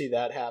cool to see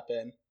that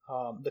happen.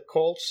 The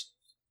Colts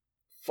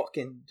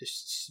fucking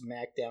just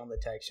smacked down the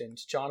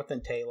Texans.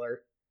 Jonathan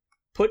Taylor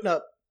putting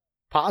up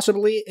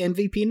possibly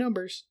MVP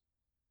numbers.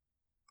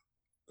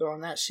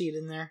 Throwing that seed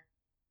in there.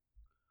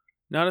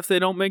 Not if they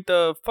don't make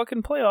the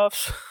fucking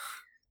playoffs.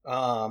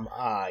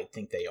 I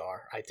think they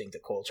are. I think the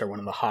Colts are one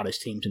of the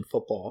hottest teams in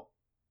football.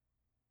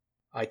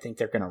 I think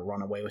they're going to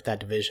run away with that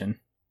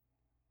division.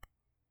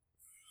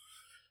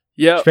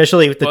 Yeah,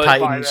 especially with the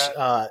Titans,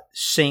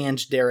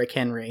 sans Derrick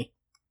Henry.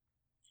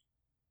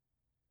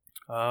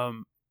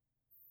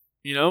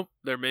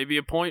 There may be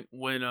a point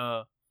when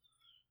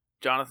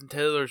Jonathan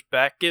Taylor's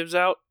back gives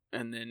out,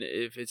 and then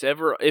if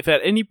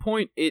at any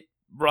point it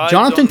rides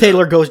Jonathan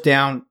Taylor goes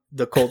down,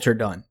 the Colts are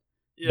done.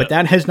 Yeah. But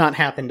that has not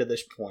happened to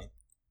this point.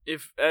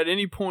 If at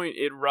any point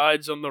it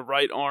rides on the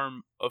right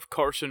arm of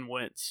Carson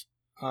Wentz,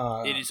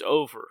 it is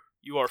over.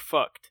 You are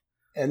fucked.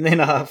 And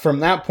then from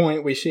that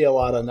point, we see a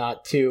lot of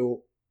not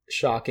too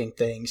shocking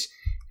things.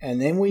 And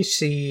then we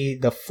see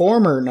the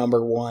former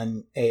number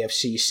one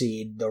AFC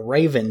seed, the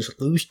Ravens,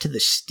 lose to the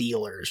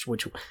Steelers,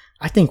 which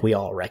I think we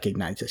all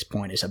recognize this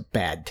point as a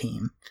bad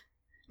team.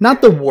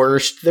 Not the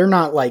worst. They're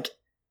not like,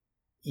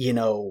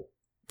 the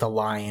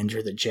Lions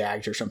or the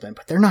Jags or something,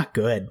 but they're not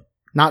good.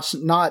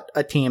 Not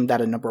a team that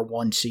a number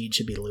one seed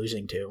should be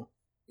losing to.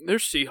 They're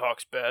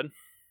Seahawks bad.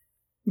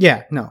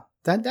 Yeah, no.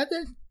 That's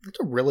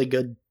a really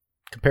good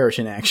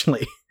comparison,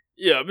 actually.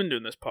 Yeah, I've been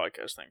doing this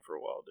podcast thing for a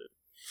while, dude.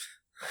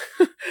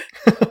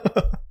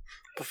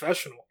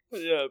 Professional.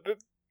 Yeah, but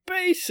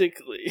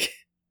basically,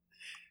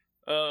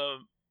 they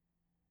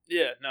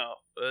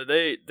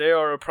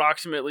are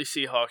approximately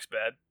Seahawks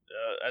bad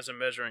as a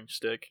measuring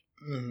stick.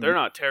 Mm-hmm. They're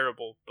not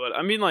terrible, but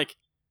I mean, like,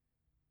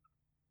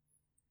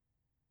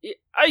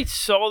 I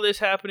saw this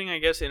happening, I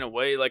guess, in a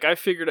way. Like, I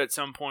figured at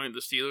some point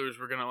the Steelers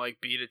were gonna like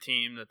beat a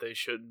team that they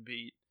shouldn't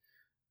beat,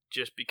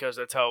 just because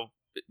that's how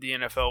the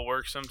NFL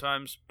works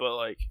sometimes. But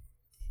like,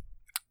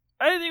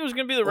 I didn't think it was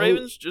going to be the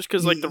Ravens, just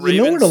because, like, the Ravens...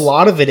 You know what a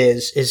lot of it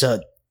is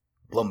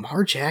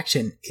Lamar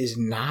Jackson is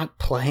not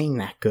playing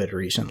that good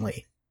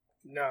recently.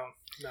 No,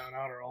 not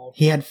at all.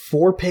 He had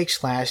 4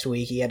 picks last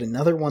week. He had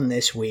another one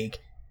this week.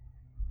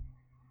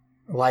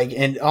 Like,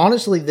 and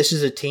honestly, this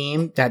is a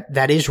team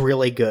that is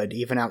really good,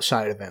 even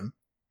outside of him.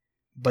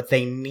 But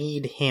they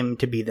need him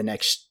to be the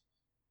next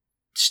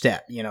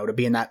step, to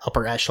be in that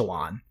upper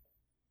echelon.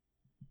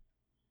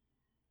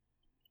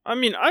 I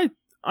mean, I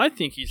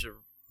think he's a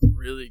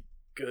really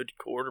good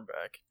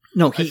quarterback.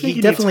 No,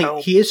 he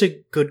definitely he is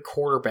a good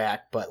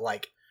quarterback, but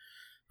like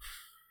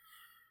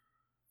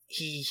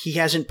he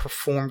hasn't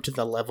performed to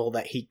the level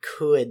that he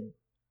could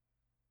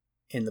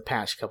in the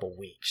past couple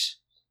weeks.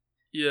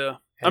 Yeah.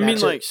 And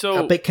a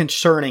bit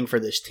concerning for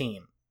this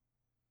team.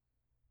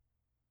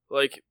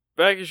 Like,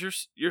 back as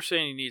you're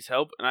saying he needs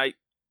help, and I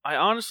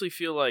honestly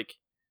feel like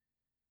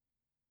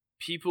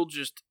people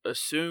just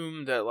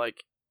assume that,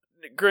 like,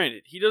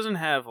 granted, he doesn't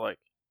have like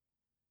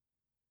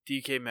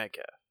DK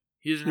Metcalf.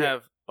 He doesn't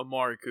have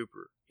Amari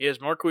Cooper. He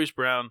has Marquise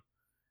Brown.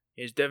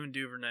 He has Devin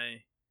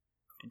Duvernay.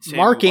 And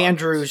Mark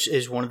Andrews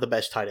is one of the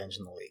best tight ends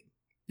in the league.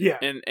 Yeah,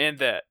 and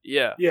that,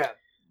 yeah.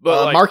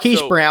 But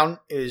Marquise Brown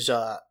is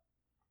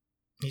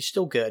he's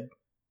still good.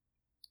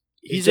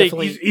 He's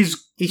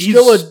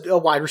still a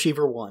wide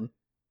receiver 1.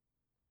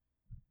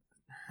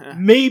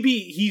 Maybe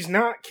he's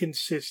not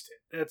consistent.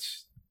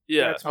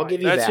 I'll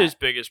give you that. That's his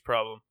biggest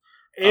problem.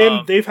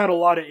 And they've had a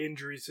lot of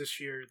injuries this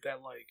year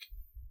that, like,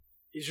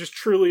 is just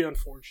truly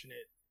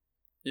unfortunate.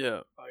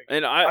 Yeah. Like,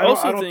 and I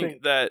also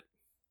think that,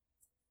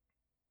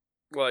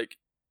 like,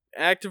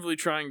 actively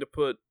trying to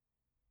put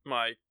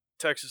my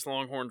Texas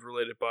Longhorns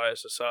related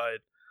bias aside,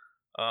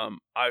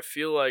 I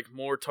feel like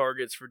more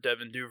targets for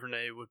Devin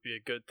Duvernay would be a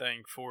good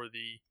thing for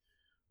the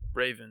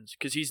Ravens,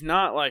 because he's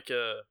not like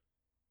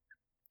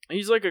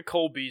he's like a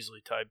Cole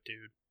Beasley type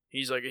dude.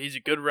 He's a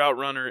good route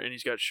runner and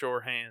he's got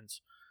sure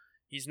hands.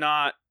 He's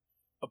not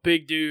a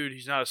big dude.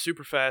 He's not a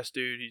super fast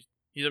dude.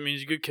 He's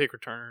a good kick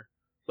returner.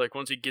 Like,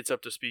 once he gets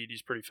up to speed,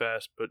 he's pretty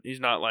fast, but he's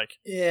not like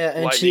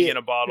lightning in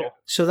a bottle. Yeah.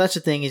 So that's the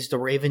thing, is the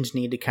Ravens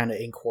need to kind of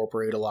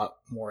incorporate a lot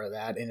more of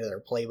that into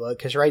their playbook,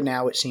 because right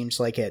now it seems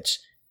like it's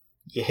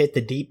you hit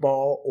the deep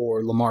ball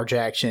or Lamar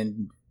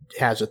Jackson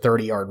has a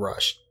 30-yard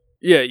rush.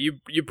 Yeah,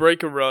 you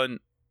break a run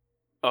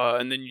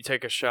and then you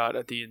take a shot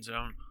at the end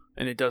zone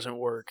and it doesn't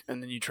work,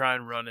 and then you try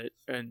and run it,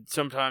 and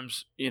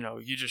sometimes,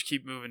 you just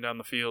keep moving down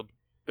the field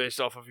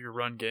based off of your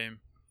run game.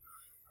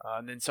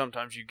 And then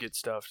sometimes you get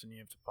stuffed and you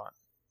have to punt.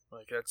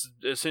 Like, that's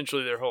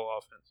essentially their whole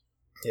offense.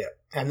 Yeah.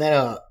 And then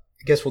I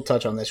guess we'll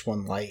touch on this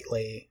one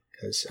lightly,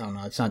 because, I don't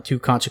know, it's not too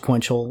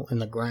consequential in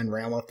the grand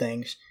realm of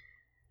things.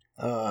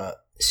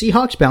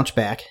 Seahawks bounce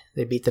back.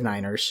 They beat the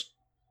Niners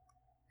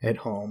at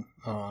home.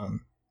 Did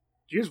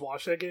you guys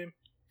watch that game?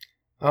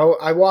 Oh,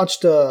 I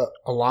watched a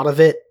lot of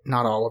it,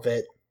 not all of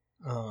it.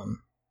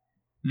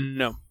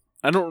 No.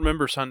 I don't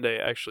remember Sunday,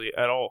 actually,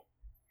 at all.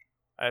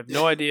 I have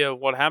no idea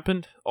what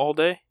happened all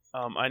day.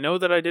 I know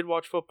that I did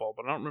watch football,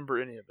 but I don't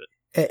remember any of it.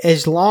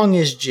 As long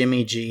as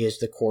Jimmy G is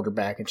the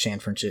quarterback in San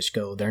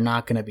Francisco, they're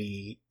not going to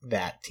be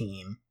that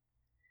team.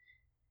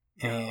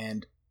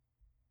 And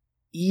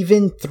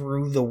even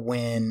through the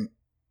win,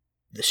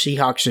 the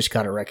Seahawks just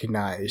got to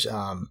recognize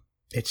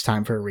it's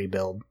time for a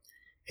rebuild.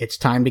 It's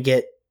time to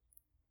get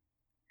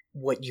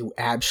what you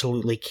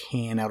absolutely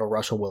can out of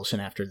Russell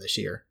Wilson after this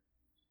year,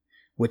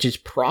 which is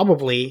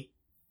probably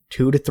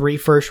 2 to 3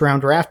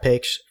 first-round draft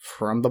picks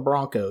from the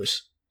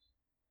Broncos.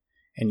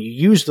 And you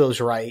use those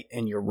right,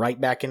 and you're right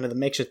back into the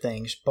mix of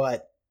things.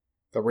 But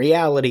the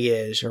reality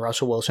is,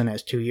 Russell Wilson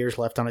has 2 years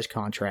left on his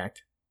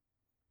contract.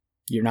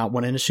 You're not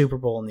winning a Super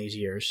Bowl in these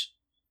years.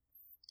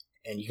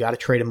 and you got to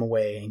trade him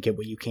away and get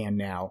what you can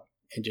now,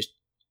 and just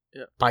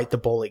bite the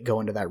bullet, go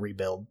into that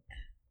rebuild.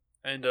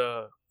 And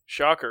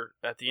shocker,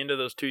 at the end of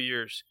those 2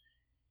 years,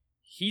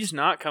 he's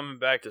not coming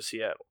back to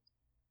Seattle.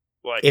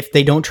 Like, if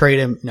they don't trade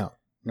him, no,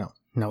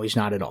 he's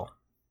not at all.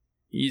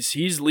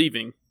 He's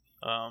leaving,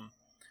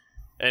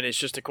 and it's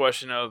just a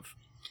question of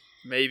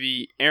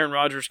maybe Aaron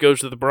Rodgers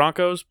goes to the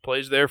Broncos,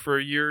 plays there for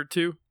a year or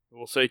two.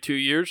 We'll say 2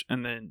 years,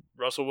 and then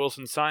Russell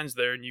Wilson signs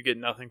there, and you get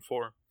nothing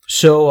for him.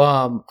 So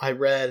I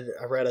read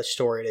a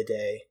story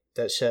today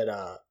that said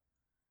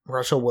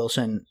Russell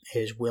Wilson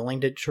is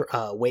willing to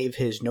waive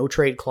his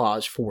no-trade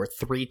clause for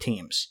 3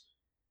 teams.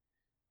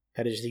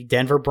 That is the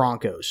Denver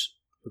Broncos,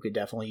 who could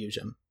definitely use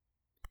him,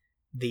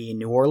 the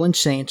New Orleans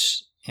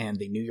Saints, and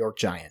the New York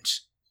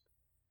Giants.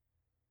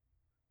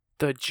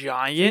 The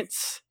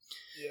Giants?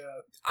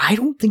 Yeah. I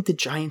don't think the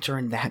Giants are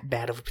in that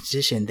bad of a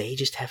position. They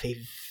just have a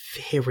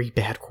very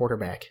bad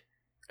quarterback.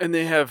 And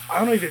they have...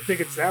 I don't even think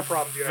it's that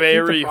problem, dude. Very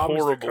I think the problem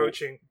horrible. is the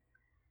coaching.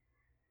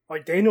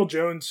 Like, Daniel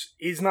Jones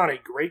is not a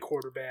great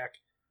quarterback,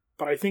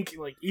 but I think,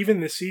 like,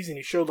 even this season,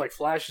 he showed, like,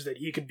 flashes that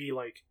he could be,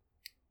 like,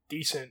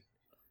 decent.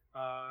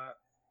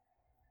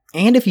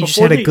 And if you just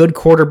had a good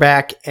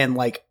quarterback and,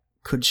 like,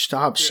 could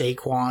stop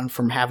Saquon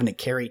from having to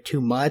carry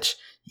too much,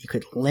 you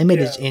could limit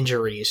his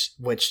injuries,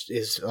 which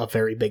is a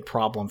very big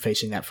problem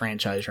facing that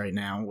franchise right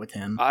now with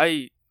him.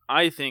 I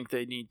think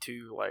they need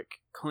to, like,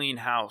 clean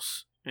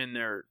house in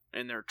their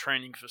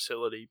training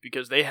facility,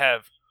 because they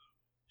have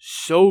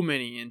so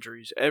many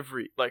injuries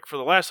for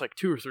the last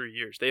 2 or 3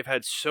 years. They've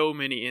had so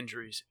many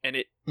injuries, and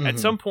at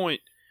some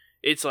point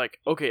it's like,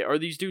 okay, are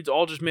these dudes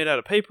all just made out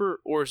of paper,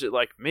 or is it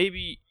like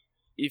maybe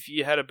if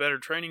you had a better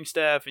training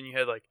staff and you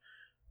had like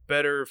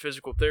better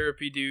physical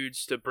therapy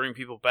dudes to bring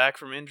people back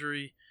from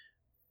injury,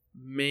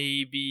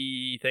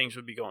 maybe things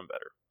would be going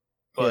better.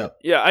 But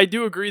yeah, I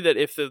do agree that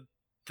if the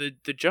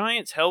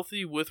Giants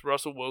healthy with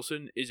Russell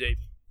Wilson is a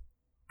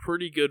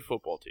pretty good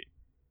football team.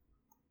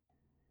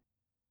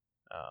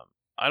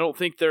 I don't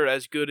think they're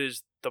as good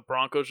as the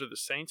Broncos or the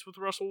Saints with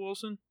Russell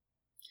Wilson.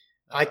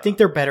 I think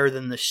they're better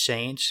than the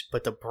Saints,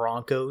 but the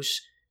Broncos,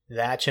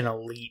 that's an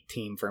elite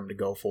team for him to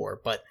go for.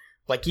 But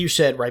like you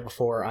said right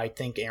before, I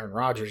think Aaron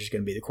Rodgers is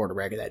going to be the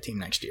quarterback of that team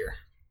next year.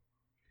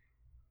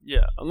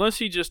 Yeah, unless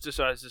he just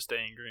decides to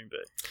stay in Green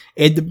Bay.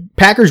 If the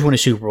Packers win a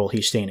Super Bowl,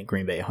 he's staying in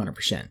Green Bay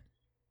 100%.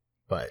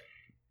 But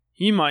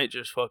he might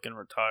just fucking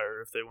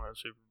retire if they win a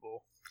Super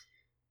Bowl.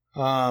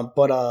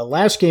 But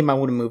last game I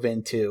want to move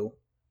into,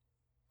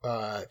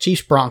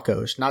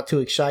 Chiefs-Broncos. Not too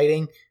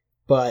exciting,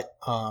 but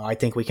I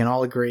think we can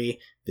all agree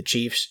the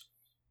Chiefs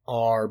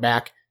are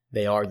back.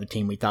 They are the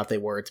team we thought they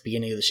were at the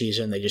beginning of the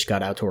season. They just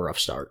got out to a rough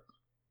start.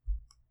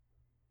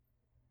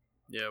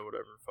 Yeah,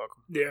 whatever. Fuck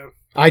them. Yeah.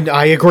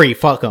 I agree.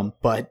 Fuck them.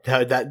 But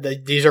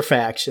these are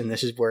facts, and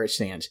this is where it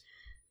stands.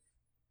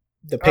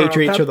 The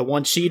Patriots are the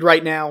 1 seed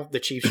right now. The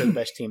Chiefs are the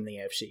best team in the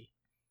AFC.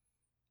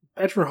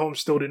 Patrick Mahomes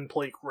still didn't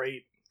play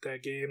great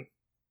that game.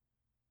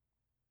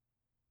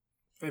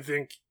 I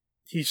think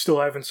he's still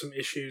having some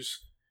issues.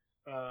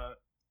 And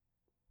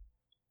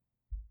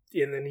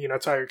then,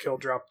 Tyreek Hill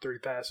dropped 3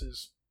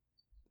 passes.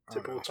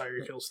 Typical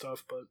Tyreek Hill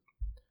stuff, but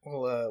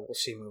we'll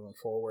see moving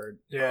forward.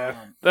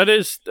 Yeah. That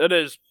is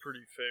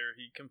pretty fair.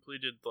 He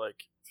completed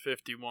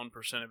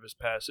 51% of his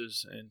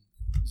passes and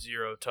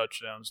 0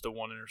 touchdowns to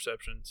 1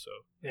 interception. So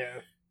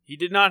yeah, he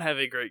did not have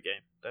a great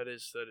game. That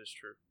is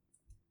true.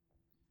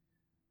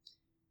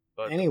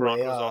 But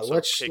anyway,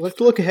 let's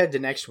look ahead to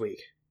next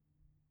week.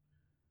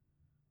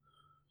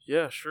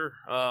 Yeah, sure.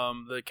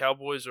 The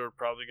Cowboys are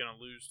probably going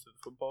to lose to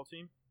the football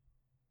team.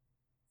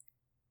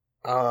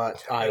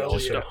 I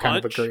also kind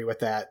of agree with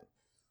that.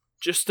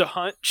 Just a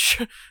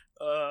hunch.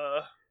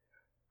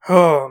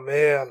 Oh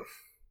man,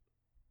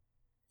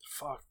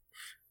 fuck,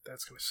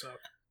 that's gonna suck.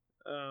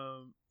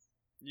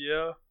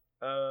 Yeah.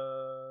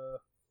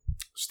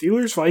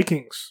 Steelers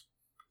Vikings.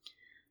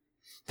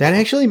 That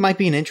actually might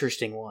be an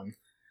interesting one.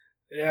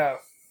 Yeah.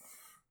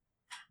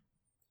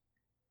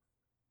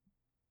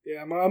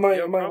 Yeah, I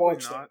might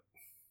watch that.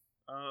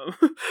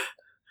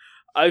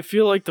 I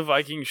feel like the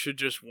Vikings should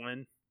just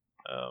win.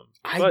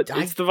 But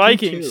it's the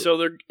Vikings,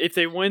 so if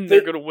they win,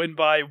 they're going to win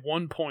by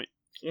 1 point.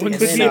 One could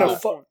be in a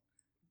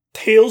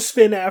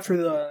tailspin after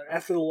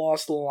the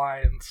loss to the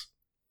Lions.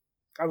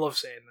 I love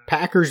saying that.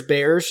 Packers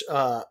Bears.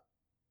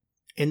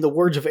 In the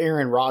words of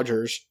Aaron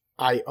Rodgers,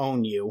 I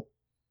own you,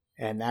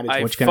 and that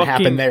is what's going to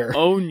happen there.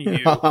 Own you.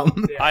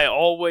 I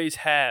always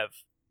have.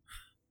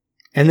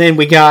 And then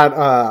we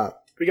got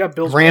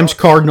Bills Rams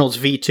Cardinals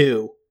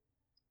V2.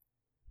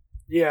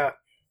 Yeah.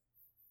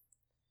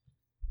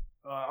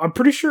 I'm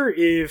pretty sure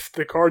if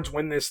the Cards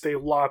win this, they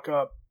lock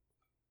up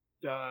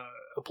a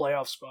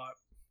playoff spot.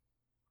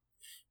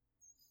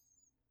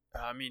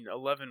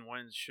 11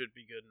 wins should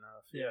be good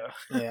enough.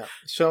 Yeah.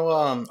 So,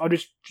 I'll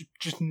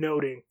just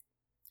noting.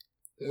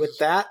 With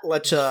that,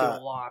 let's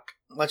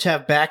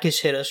have Backus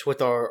hit us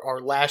with our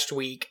last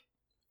week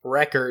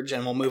records,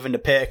 and we'll move into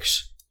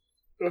picks.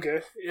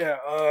 Okay. Yeah.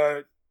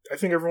 I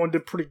think everyone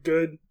did pretty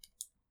good.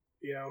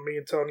 Me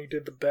and Tony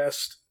did the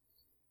best.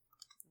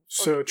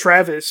 So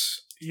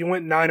Travis, You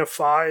went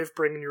 9-5,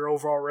 bringing your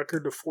overall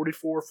record to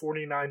 44,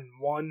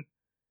 49-1.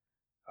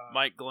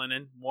 Mike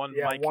Glennon. One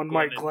Mike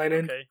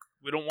Glennon. Okay.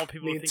 We don't want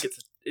people to think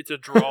it's a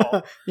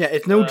draw. Yeah,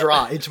 it's no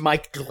draw. It's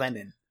Mike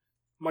Glennon.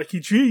 Mikey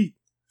G.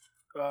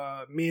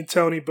 Me and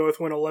Tony both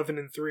went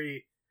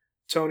 11-3.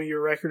 Tony,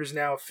 your record is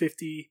now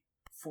 50-43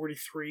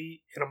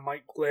 in a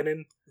Mike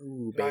Glennon.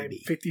 Ooh,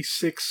 baby.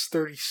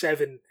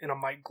 56-37 in a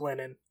Mike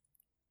Glennon.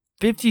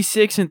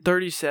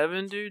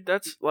 56-37, dude.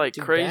 That's like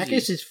Dude, crazy.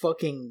 Backus is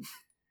fucking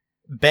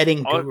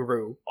betting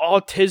guru.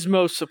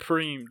 Autismo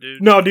supreme,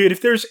 dude. No, dude.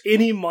 If there's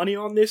any money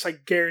on this, I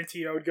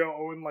guarantee I would go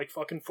 0 like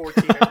fucking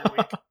 14 every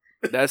week.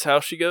 That's how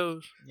she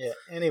goes. Yeah.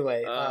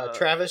 Anyway,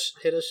 Travis,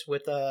 hit us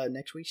with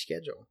next week's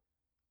schedule.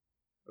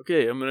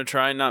 Okay, I'm gonna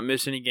try and not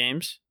miss any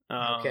games.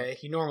 Okay,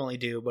 you normally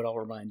do, but I'll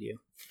remind you.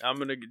 I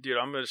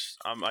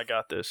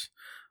got this.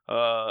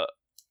 All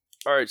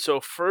right. So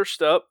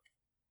first up,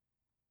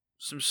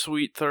 some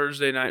sweet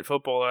Thursday night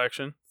football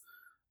action.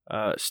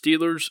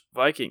 Steelers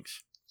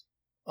Vikings.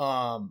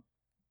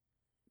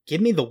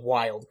 Give me the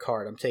wild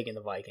card. I'm taking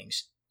the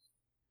Vikings.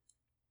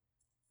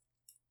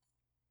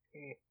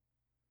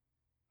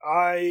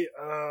 I'm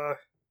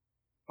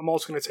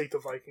also going to take the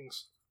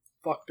Vikings.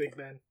 Fuck Big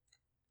Ben.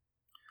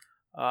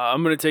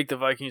 I'm going to take the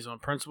Vikings on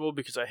principle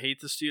because I hate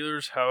the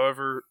Steelers.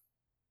 However,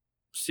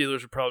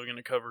 Steelers are probably going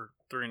to cover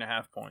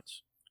 3.5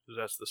 points because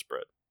that's the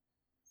spread.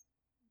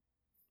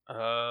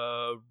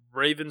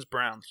 Ravens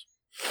Browns.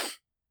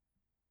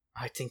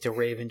 I think the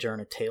Ravens are in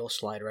a tail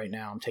slide right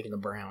now. I'm taking the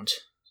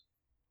Browns.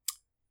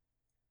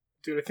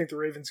 Dude, I think the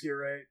Ravens get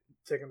right.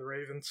 Taking the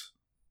Ravens.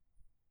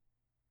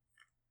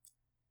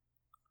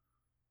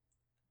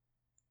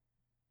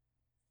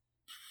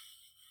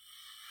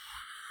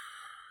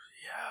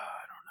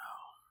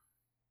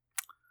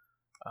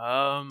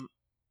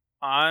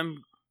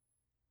 I'm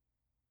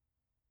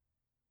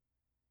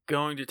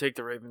going to take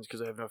the Ravens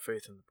because I have no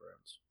faith in the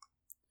Browns.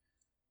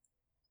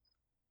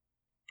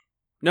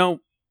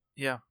 No.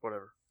 Yeah,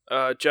 whatever.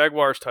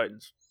 Jaguars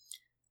Titans.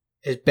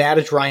 As bad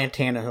as Ryan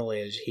Tannehill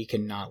is, he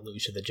cannot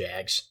lose to the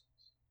Jags.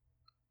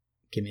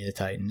 Give me the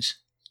Titans.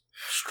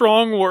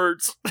 Strong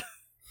words.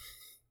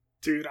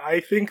 Dude,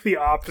 I think the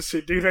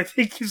opposite, dude. I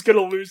think he's going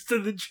to lose to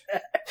the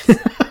Jags.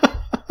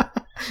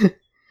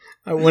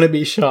 I wouldn't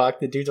be shocked.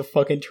 The dude's a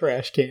fucking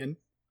trash can.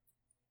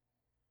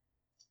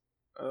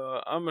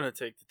 I'm going to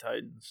take the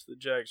Titans. The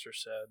Jags are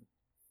sad.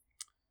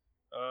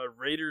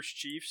 Raiders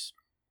Chiefs.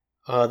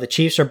 The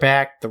Chiefs are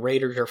back. The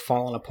Raiders are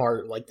falling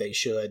apart like they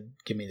should.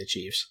 Give me the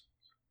Chiefs.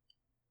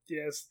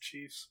 Yeah, it's the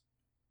Chiefs.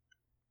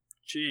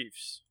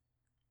 Chiefs.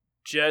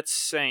 Jets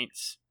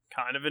Saints.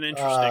 Kind of an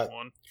interesting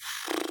one.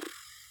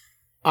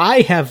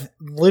 I have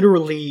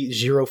literally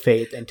zero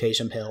faith in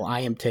Taysom Hill.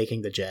 I am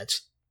taking the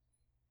Jets.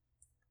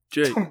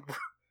 Jake. I'm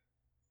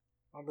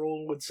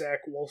rolling with Zach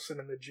Wilson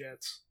and the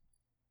Jets.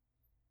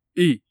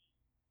 E-T-S.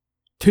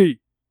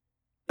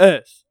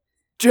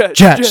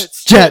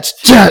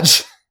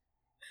 Jets.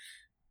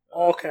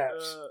 All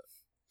caps.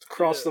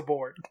 Across the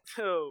board.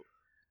 So,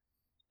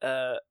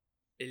 the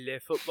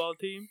football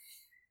team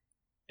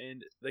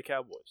and the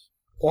Cowboys.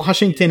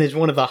 Washington is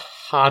one of the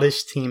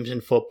hottest teams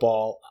in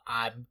football.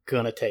 I'm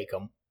gonna take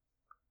them.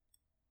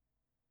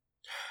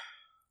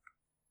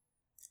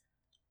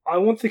 I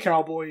want the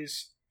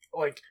Cowboys.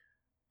 Like,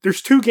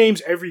 there's 2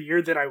 games every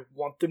year that I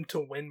want them to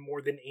win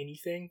more than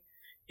anything,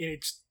 and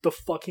it's the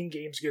fucking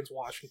games against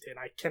Washington.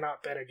 I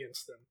cannot bet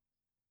against them.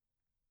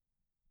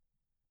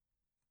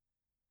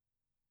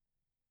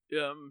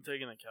 Yeah, I'm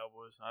taking the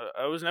Cowboys.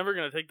 I was never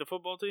going to take the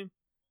football team,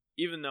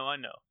 even though I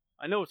know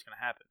what's going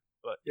to happen.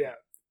 But yeah.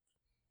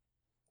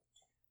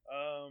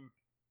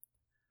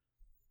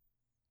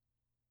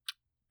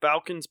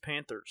 Falcons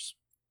Panthers.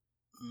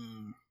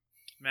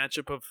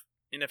 Matchup of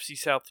NFC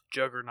South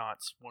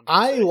juggernauts.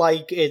 I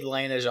like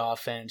Atlanta's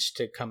offense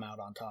to come out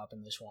on top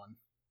in this one.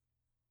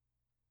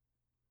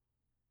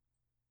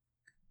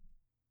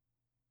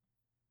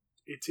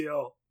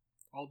 ATL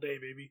all day,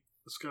 baby.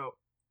 Let's go.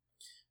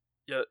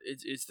 Yeah,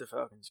 it's the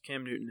Falcons.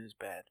 Cam Newton is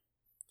bad.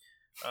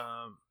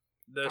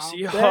 The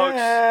Seahawks.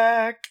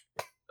 Back.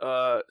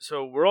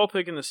 So we're all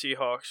picking the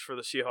Seahawks for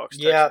the Seahawks.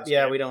 Yeah,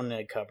 game. we don't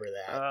need to cover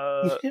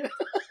that.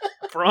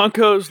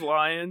 Broncos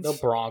Lions. The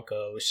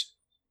Broncos.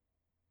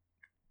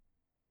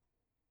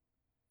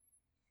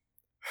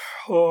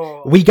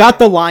 Oh, we got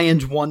the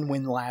Lions 1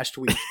 win last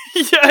week.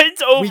 Yeah,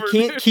 it's over. We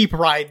can't keep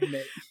riding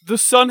it. The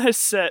sun has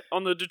set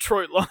on the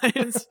Detroit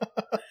Lions.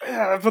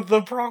 Yeah, but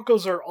the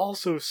Broncos are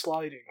also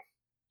sliding.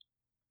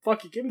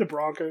 Fuck you, give me the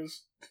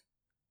Broncos.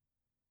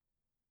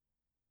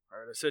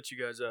 Alright, I set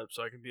you guys up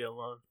so I can be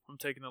alone. I'm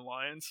taking the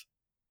Lions.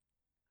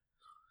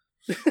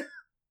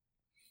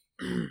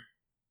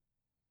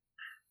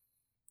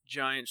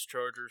 Giants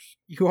Chargers.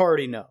 You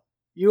already know.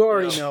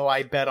 Know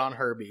I bet on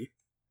Herbie.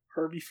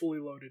 Herbie fully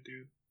loaded,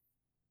 dude.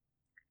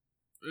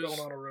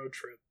 Going on a road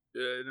trip.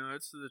 Yeah, no,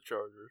 it's the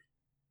Chargers.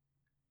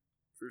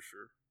 For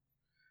sure.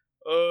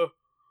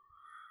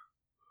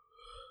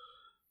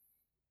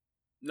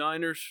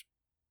 Niners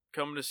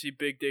coming to see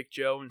Big Dick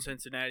Joe in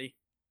Cincinnati.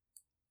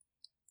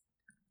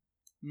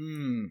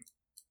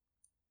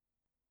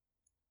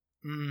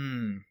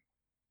 I'm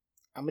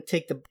gonna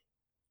take the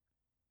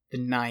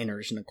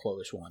Niners in a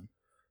close one.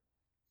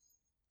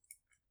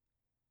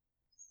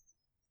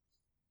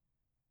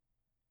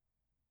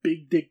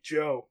 Big Dick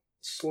Joe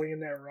slinging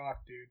that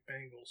rock, dude.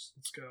 Bengals.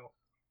 Let's go.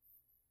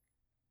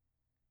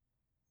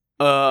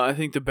 I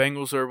think the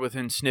Bengals are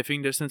within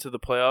sniffing distance of the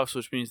playoffs,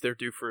 which means they're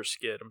due for a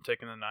skid. I'm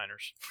taking the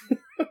Niners.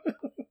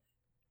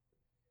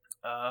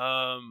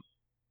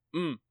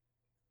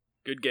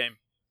 Good game.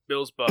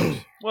 Bills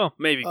Bucks. Well,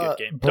 maybe good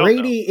game.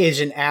 Brady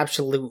is an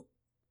absolute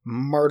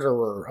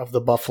murderer of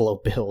the Buffalo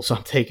Bills.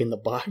 I'm taking the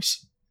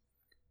Bucks.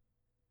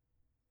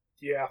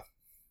 Yeah.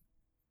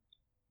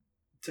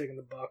 I'm taking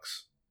the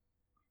Bucks.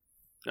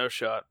 No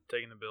shot.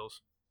 Taking the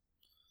Bills.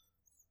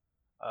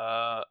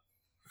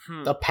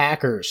 The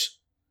Packers.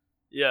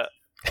 Yeah.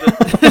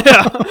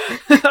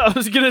 I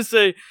was gonna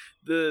say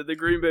the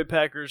Green Bay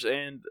Packers,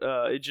 and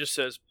it just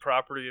says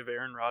property of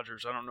Aaron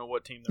Rodgers. I don't know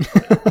what team they're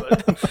playing,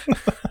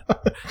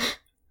 but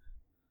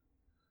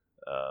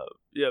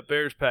yeah,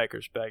 Bears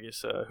Packers.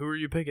 Baggis. Who are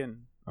you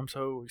picking? I'm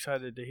so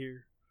excited to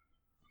hear.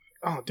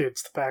 Oh, dude,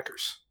 it's the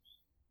Packers.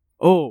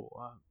 Oh,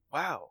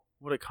 wow!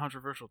 What a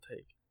controversial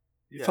take.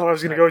 You thought I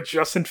was gonna go with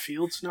Justin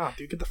Fields? No,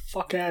 dude, get the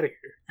fuck out of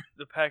here.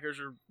 The Packers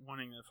are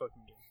winning the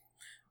fucking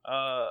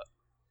game.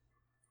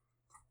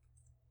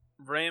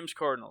 Rams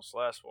Cardinals,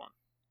 last one.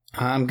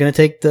 I'm going to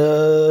take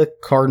the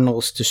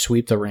Cardinals to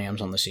sweep the Rams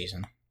on the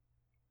season.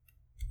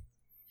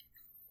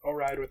 I'll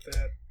ride with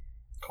that.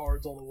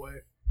 Cards all the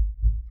way.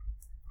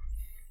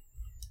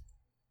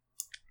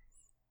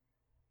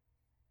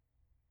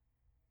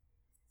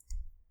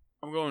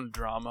 I'm going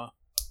drama.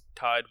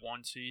 Tied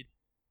 1 seed.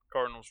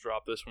 Cardinals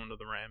drop this one to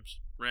the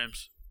Rams.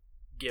 Rams,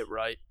 get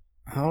right.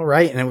 All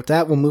right, and with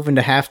that, we'll move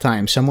into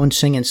halftime. Someone's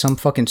singing some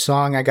fucking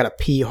song. I gotta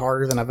pee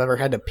harder than I've ever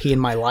had to pee in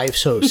my life,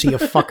 so see you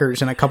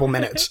fuckers in a couple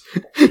minutes.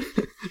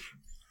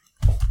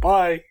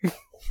 Bye.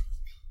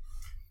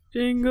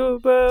 Jingle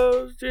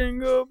bells,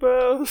 jingle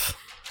bells.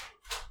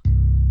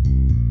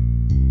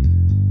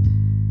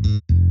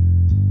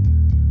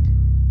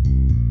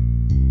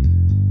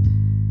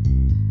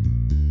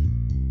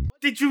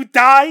 Did you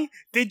die?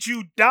 Did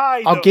you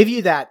die? I'll give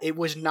you that. It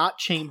was not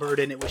chambered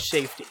and it was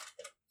safety.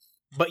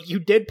 But you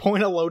did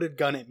point a loaded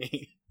gun at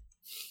me.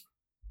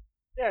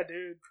 Yeah,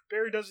 dude.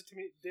 Barry did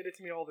it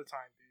to me all the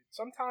time, dude.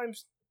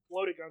 Sometimes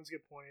loaded guns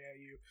get pointed at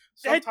you.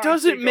 Sometimes that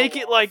doesn't they make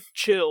go it off. like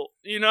chill,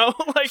 you know?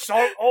 Like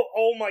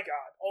oh my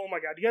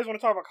god. You guys want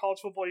to talk about college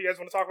football? You guys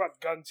want to talk about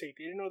gun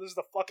safety? You didn't know this is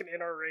the fucking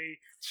NRA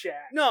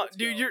chat. No, Let's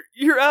dude, go.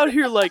 you're out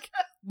here like,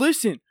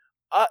 listen.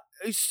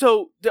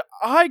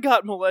 I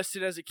got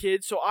molested as a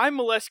kid, so I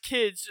molest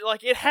kids.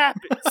 Like, it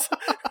happens.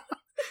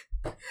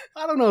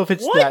 I don't know if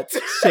it's What? that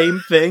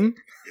same thing.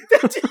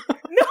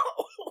 No.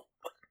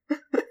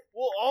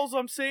 Well, all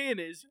I'm saying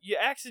is, you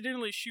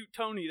accidentally shoot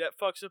Tony, that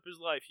fucks up his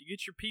life. You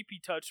get your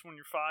pee-pee touched when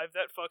you're 5,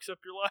 that fucks up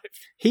your life.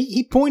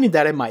 He pointed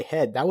that in my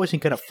head. That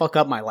wasn't gonna fuck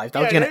up my life.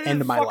 That was gonna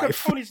end my fuck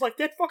life. Up Tony's life.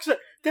 That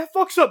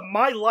fucks up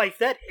my life.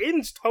 That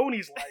ends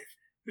Tony's life.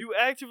 You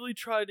actively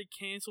tried to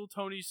cancel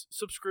Tony's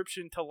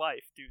subscription to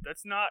life, dude.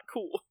 That's not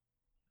cool.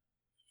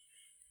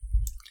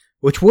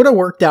 Which would have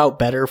worked out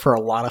better for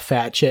a lot of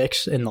fat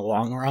chicks in the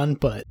long run,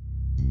 but...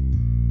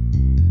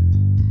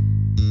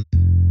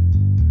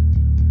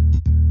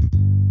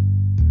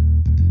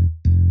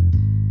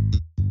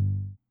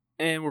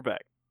 And we're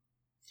back.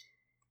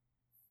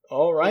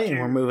 All right, and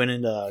we're moving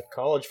into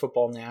college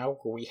football now,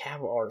 where we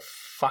have our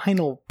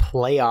final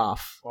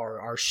playoff,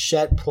 or our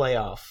set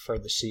playoff for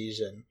the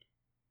season.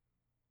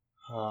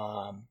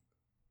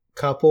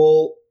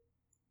 Couple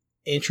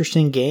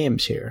interesting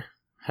games here.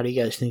 How do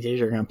you guys think these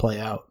are going to play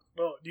out?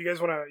 Well, do you guys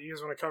want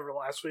to cover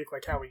last week,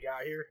 like how we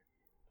got here?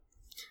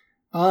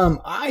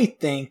 I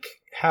think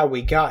how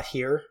we got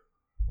here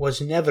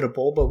was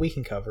inevitable, but we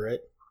can cover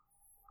it.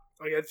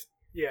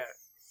 Yeah.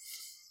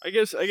 I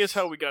guess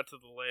how we got to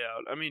the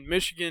layout. I mean,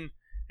 Michigan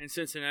and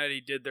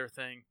Cincinnati did their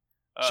thing.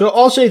 So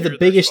I'll say the their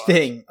biggest spots.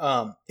 thing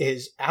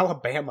is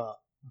Alabama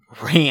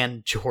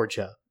ran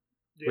Georgia,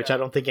 Yeah. which I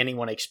don't think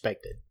anyone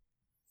expected.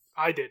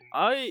 I didn't.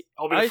 I'll be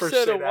the first to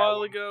said say a that while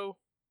one. ago.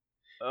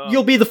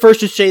 You'll be the first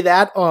to say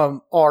that.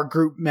 Our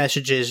group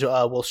messages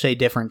will say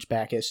different,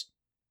 Bacchus.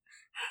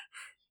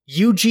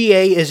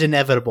 UGA is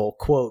inevitable,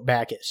 quote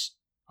Bacchus,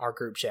 our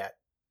group chat.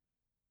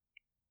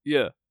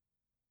 Yeah.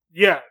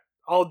 Yeah.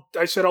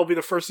 I said I'll be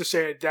the first to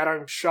say that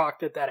I'm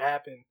shocked that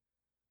happened.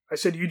 I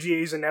said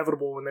UGA is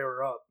inevitable when they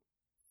were up.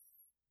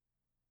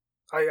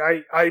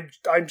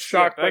 I'm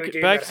shocked by the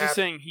game that Bacchus is happened.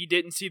 saying he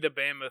didn't see the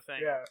Bama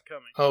thing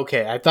coming.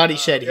 Okay, I thought he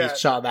said yeah. he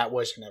saw that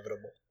was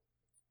inevitable.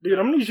 Dude,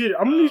 I'm gonna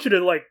need you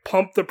to like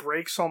pump the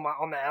brakes on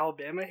the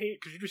Alabama hate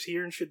because you're just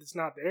hearing shit that's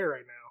not there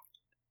right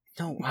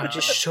now. No, I'm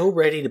just so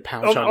ready to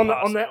pounce On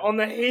on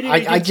the hating. I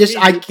against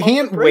me, I dude, pump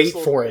can't the brakes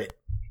wait a for little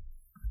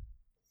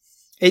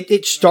it.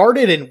 It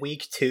started in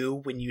week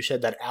 2 when you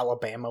said that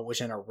Alabama was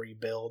in a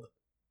rebuild.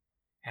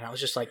 And I was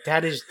just like,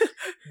 that is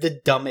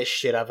the dumbest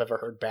shit I've ever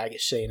heard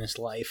Baggett say in his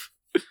life.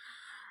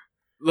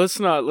 Let's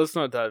not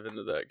dive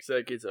into that because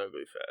that gets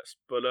ugly fast.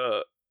 But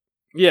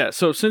Yeah,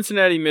 so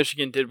Cincinnati,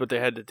 Michigan did what they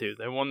had to do.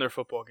 They won their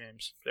football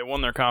games. They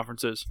won their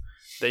conferences.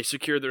 They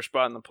secured their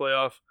spot in the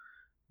playoff.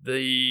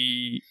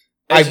 The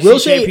I SEC will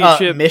say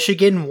championship-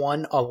 Michigan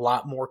won a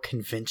lot more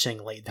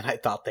convincingly than I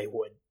thought they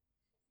would.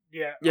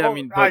 Yeah, Yeah, oh, I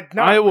mean, but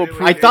not Iowa really.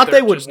 proved I thought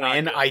they're they would just not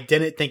win. good. I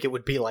didn't think it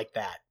would be like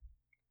that.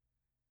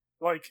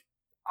 Like,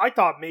 I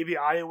thought maybe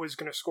Iowa was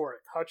going to score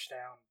a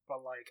touchdown,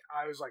 but, like,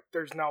 I was like,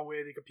 there's no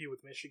way they compete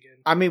with Michigan.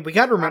 I mean, we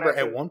got to remember, Not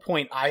after- at one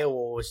point,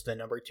 Iowa was the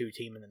number 2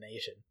 team in the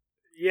nation.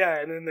 Yeah,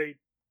 and then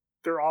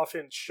their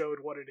offense showed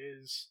what it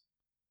is.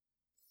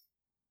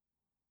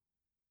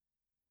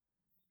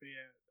 But yeah,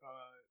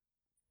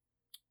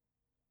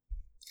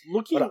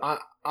 looking... But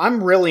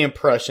I'm really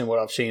impressed in what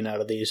I've seen out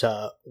of these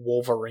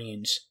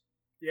Wolverines.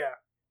 Yeah.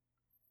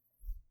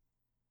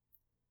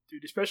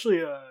 Dude,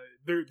 especially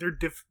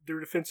their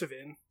defensive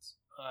end,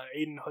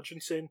 Aiden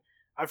Hutchinson.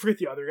 I forget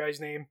the other guy's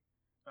name.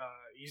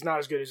 He's not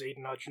as good as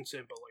Aiden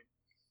Hutchinson, but like,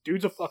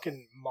 dude's a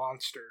fucking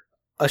monster.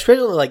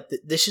 Especially, like,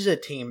 this is a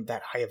team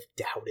that I have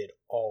doubted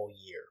all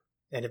year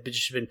and have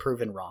just been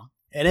proven wrong.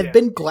 And have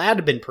been glad to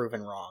have been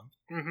proven wrong.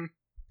 Mm-hmm.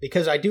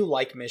 Because I do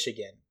like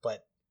Michigan,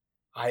 but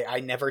I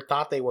never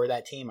thought they were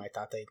that team. I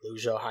thought they'd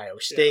lose to Ohio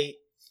State.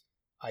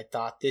 Yeah. I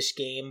thought this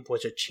game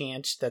was a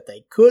chance that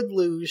they could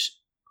lose.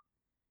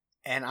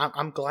 And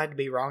I'm glad to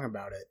be wrong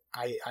about it.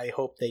 I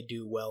hope they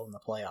do well in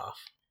the playoff.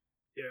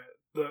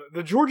 Yeah,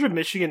 the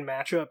Georgia-Michigan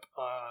matchup,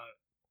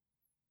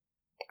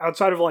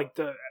 outside of like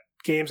the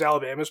games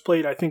Alabama's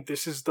played, I think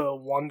this is the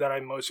one that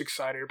I'm most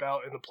excited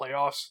about in the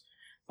playoffs,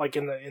 like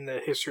in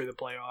the history of the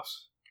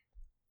playoffs.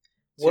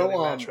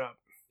 Matchup.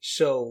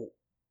 So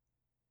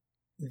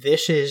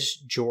this is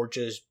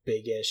Georgia's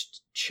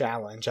biggest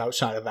challenge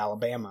outside of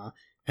Alabama,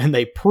 and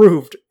they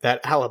proved that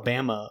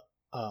Alabama.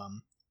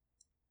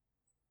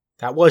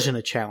 That wasn't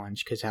a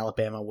challenge because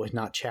Alabama was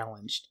not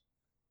challenged.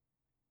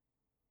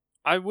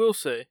 I will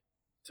say,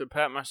 to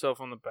pat myself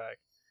on the back,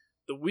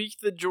 the week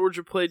that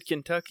Georgia played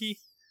Kentucky,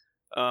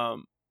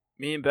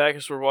 me and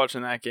Backus were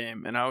watching that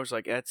game, and I was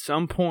like, at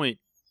some point,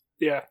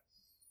 don't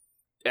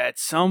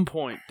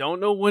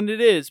know when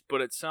it is,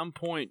 but at some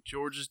point,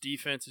 Georgia's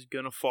defense is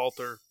going to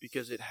falter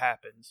because it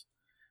happens.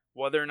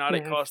 Whether or not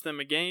it cost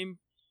them a game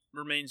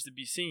remains to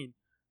be seen.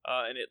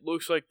 And it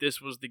looks like this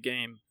was the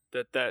game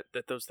that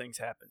those things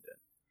happened in.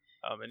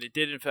 And it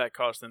did, in fact,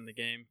 cost them the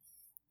game.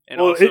 And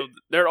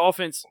their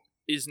offense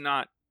is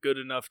not good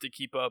enough to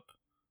keep up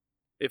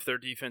if their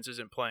defense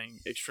isn't playing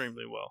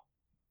extremely well.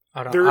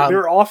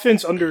 Their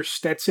offense under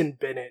Stetson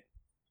Bennett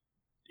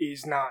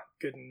is not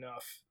good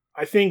enough.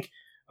 I think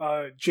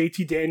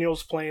JT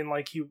Daniels playing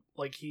like he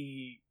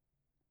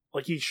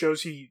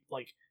shows he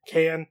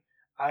can.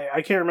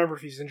 I can't remember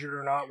if he's injured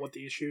or not, what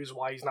the issue is,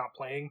 why he's not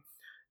playing.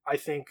 I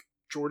think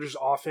Georgia's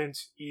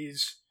offense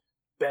is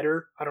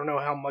better. I don't know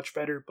how much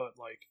better, but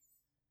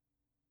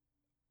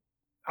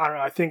I don't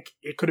know. I think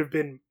it could have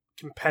been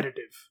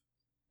competitive.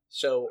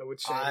 So I would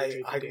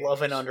say I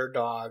love an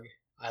underdog.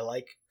 I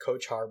like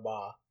Coach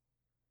Harbaugh.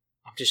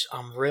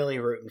 I'm really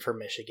rooting for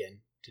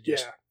Michigan to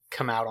just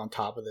come out on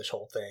top of this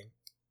whole thing.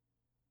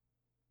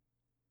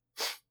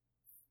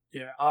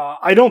 Yeah,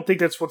 I don't think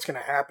that's what's going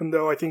to happen,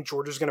 though. I think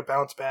Georgia's going to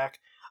bounce back.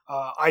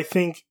 I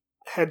think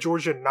had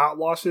Georgia not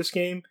lost this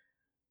game,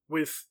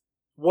 with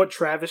what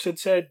Travis had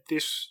said,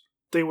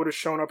 they would have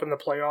shown up in the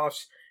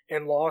playoffs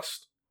and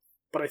lost.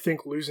 But I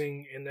think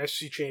losing in the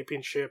SEC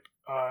championship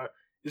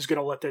is going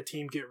to let that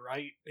team get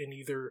right. And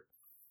either,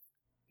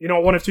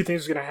 one of two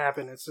things is going to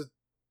happen. It's the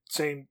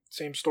same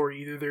story.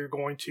 Either they're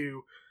going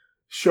to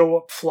show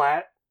up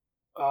flat,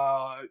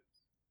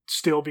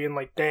 still being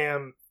like,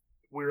 damn,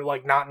 we're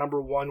not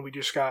number one. We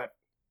just got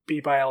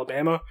beat by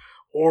Alabama.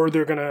 Or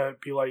they're going to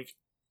be like,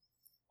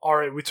 all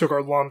right, we took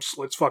our lumps.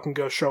 Let's fucking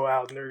go show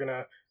out. And they're going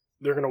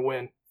to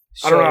win.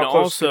 So, I don't know how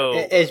close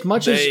as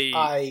much as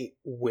I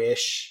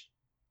wish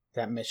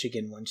that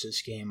Michigan wins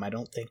this game, I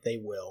don't think they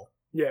will.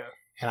 Yeah.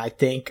 And I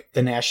think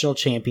the national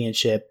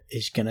championship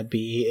is going to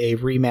be a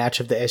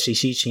rematch of the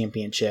SEC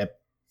championship.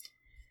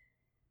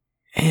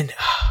 And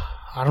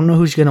I don't know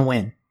who's going to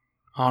win,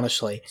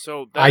 honestly.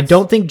 So I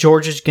don't think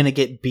Georgia's going to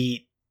get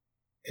beat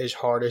as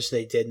hard as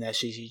they did in the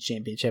SEC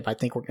championship. I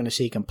think we're going to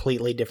see a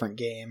completely different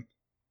game.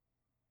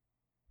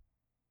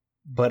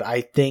 But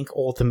I think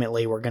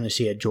ultimately we're going to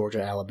see a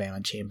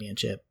Georgia-Alabama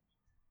championship.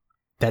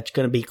 That's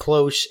going to be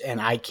close, and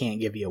I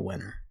can't give you a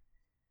winner.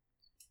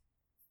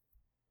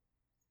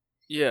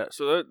 Yeah,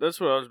 so that's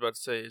what I was about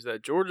to say, is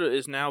that Georgia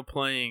is now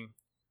playing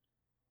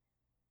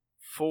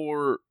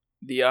for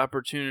the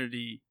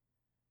opportunity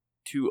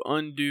to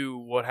undo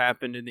what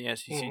happened in the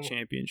SEC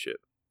championship.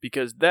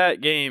 Because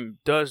that game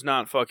does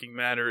not fucking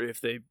matter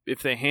if they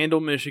handle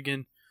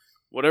Michigan,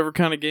 whatever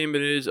kind of game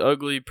it is,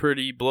 ugly,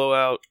 pretty,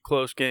 blowout,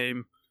 close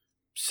game,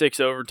 6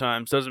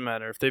 overtimes, doesn't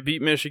matter. If they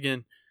beat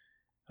Michigan,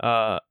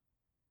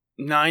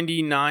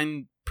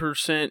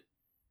 99%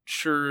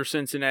 sure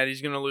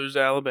Cincinnati's going to lose to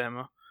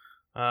Alabama.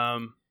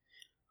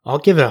 I'll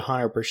give it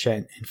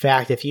 100%. In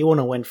fact, if you want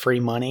to win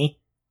free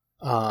money,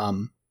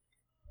 the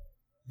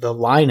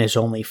line is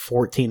only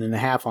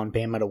 14.5 on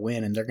Bama to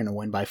win, and they're going to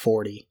win by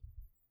 40.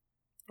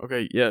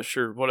 Okay, yeah,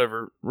 sure,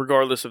 whatever.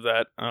 Regardless of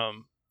that,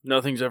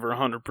 nothing's ever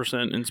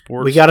 100% in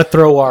sports. We got to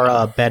throw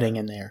our betting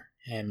in there,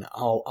 and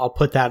I'll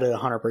put that at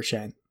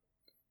 100%.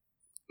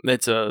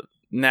 It's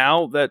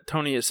now that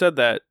Tony has said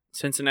that,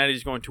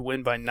 Cincinnati's going to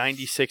win by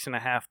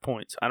 96.5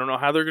 points. I don't know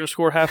how they're going to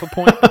score half a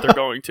point, but they're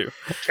going to.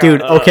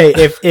 Dude, okay,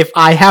 if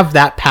I have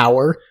that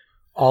power,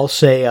 I'll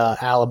say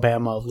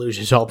Alabama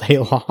loses all day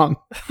long.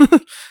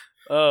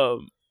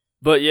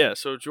 But yeah,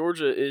 so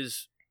Georgia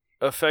is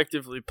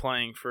effectively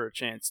playing for a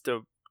chance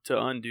to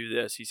undo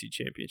the SEC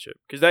championship,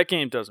 because that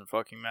game doesn't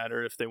fucking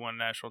matter if they win a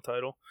national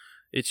title.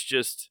 It's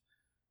just,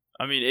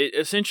 I mean, it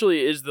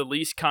essentially is the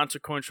least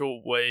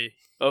consequential way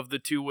of the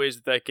two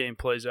ways that game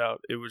plays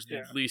out. It was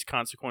the least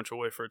consequential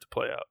way for it to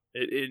play out.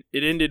 It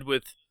ended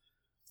with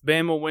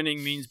Bama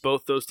winning means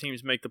both those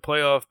teams make the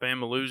playoff.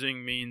 Bama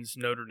losing means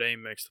Notre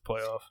Dame makes the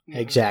playoff.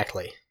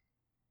 Exactly.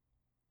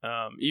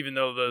 Even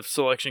though the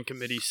selection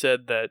committee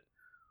said that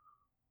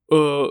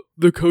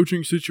the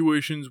coaching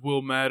situations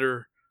will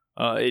matter,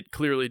 it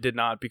clearly did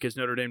not, because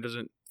Notre Dame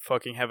doesn't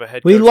fucking have a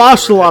head coach. We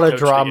lost a lot of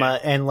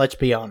drama, and let's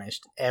be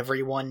honest,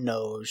 everyone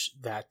knows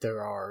that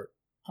there are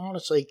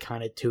honestly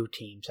kind of two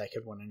teams that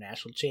could win a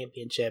national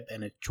championship,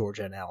 and it's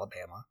Georgia and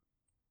Alabama.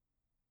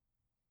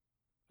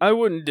 I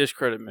wouldn't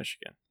discredit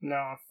Michigan.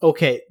 No.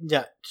 Okay,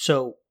 yeah,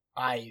 so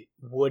I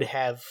would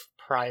have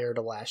prior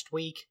to last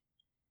week,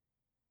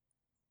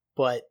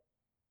 but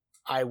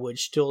I would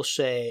still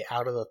say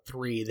out of the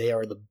three, they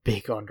are the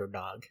big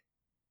underdog.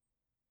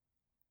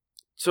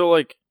 So,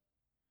 like,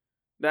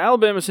 the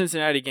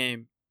Alabama-Cincinnati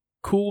game,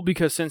 cool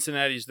because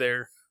Cincinnati's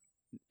there.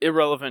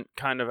 Irrelevant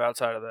kind of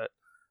outside of that.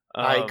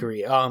 I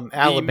agree.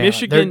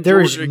 Alabama, there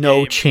is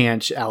no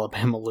chance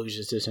Alabama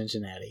loses to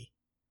Cincinnati.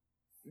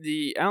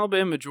 The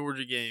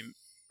Alabama-Georgia game,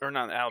 or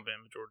not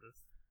Alabama-Georgia,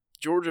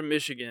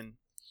 Georgia-Michigan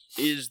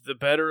is the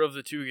better of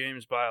the two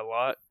games by a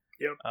lot.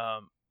 Yep.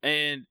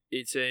 And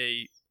it's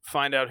a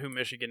find out who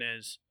Michigan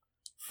is,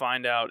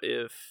 find out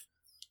if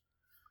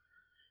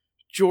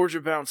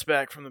Georgia bounced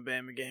back from the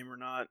Bama game or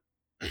not.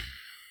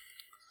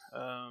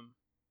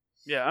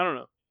 Yeah, I don't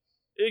know.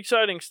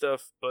 Exciting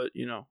stuff, but,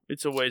 you know,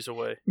 it's a ways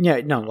away.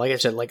 Yeah, no, like I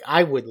said, like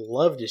I would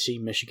love to see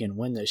Michigan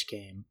win this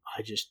game.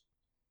 I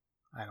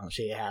don't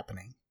see it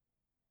happening.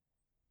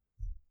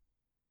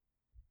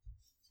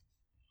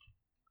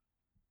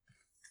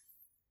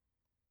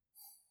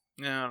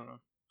 Yeah, I don't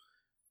know.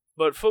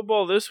 But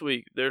football this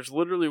week, there's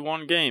literally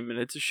one game, and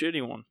it's a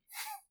shitty one.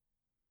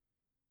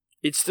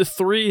 It's the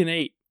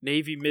 3-8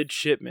 Navy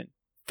midshipmen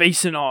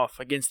facing off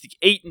against the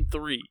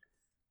 8-3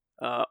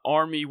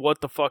 Army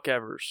what the fuck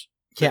evers.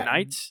 The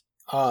Knights?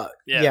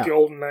 Yeah.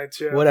 Golden Knights,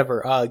 yeah.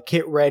 Whatever.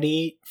 Get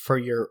ready for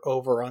your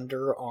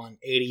over-under on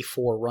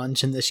 84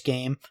 runs in this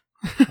game.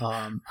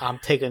 I'm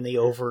taking the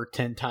over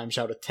 10 times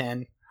out of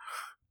 10.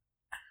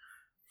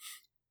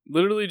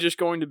 Literally just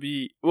going to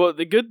be... Well,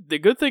 the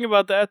good thing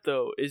about that,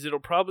 though, is it'll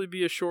probably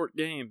be a short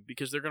game,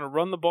 because they're going to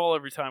run the ball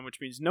every time,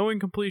 which means no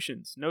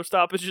incompletions, no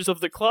stoppages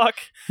of the clock.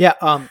 Yeah,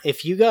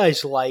 if you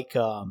guys like...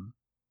 getting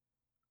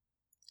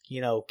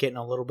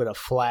a little bit of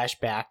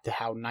flashback to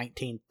how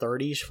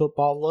 1930s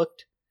football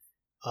looked,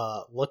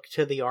 look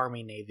to the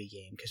Army-Navy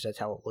game, because that's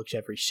how it looks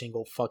every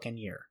single fucking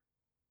year.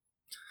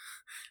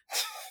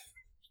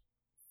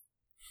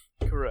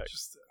 Correct.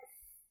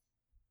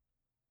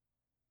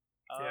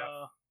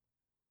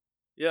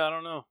 Yeah, I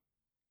don't know.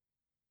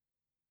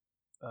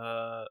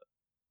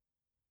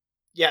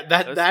 Yeah,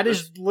 that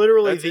is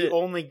literally the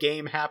only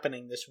game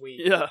happening this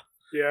week. Yeah.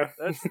 Yeah.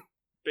 That's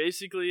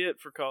basically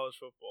it for college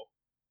football.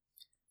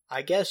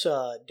 I guess,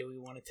 do we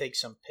want to take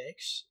some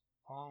picks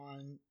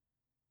on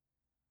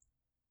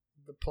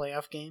the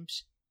playoff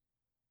games?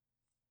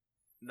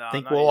 No, I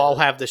think we'll all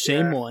have the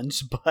same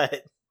ones,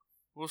 but...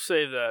 We'll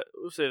save that.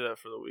 We'll save that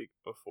for the week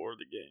before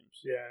the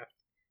games. Yeah.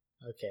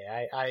 Okay,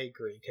 I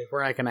agree, because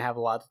we're not going to have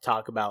a lot to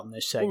talk about in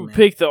this segment. We'll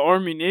pick the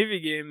Army-Navy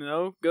game,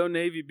 though. Go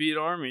Navy, beat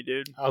Army,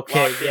 dude.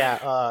 Okay,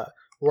 yeah,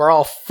 we're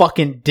all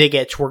fucking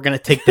diggits. We're going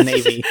to take the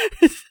Navy.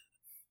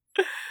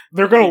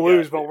 They're going to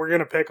lose, but we're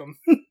going to pick them.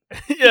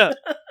 Yeah.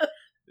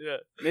 Yeah.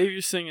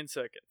 Navy's singing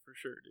second, for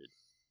sure, dude.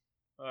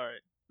 All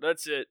right.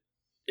 That's it.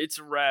 It's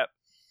a wrap.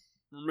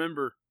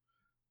 Remember,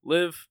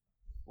 live,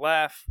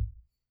 laugh,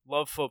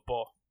 love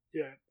football.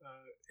 Yeah.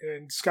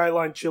 And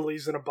Skyline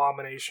Chili's an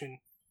abomination.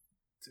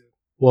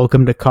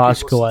 Welcome to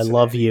Costco. I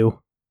love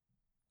you.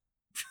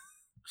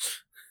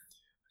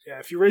 Yeah,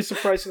 if you raise the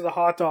price of the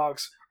hot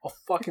dogs, I'll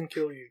fucking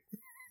kill you.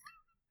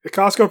 The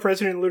Costco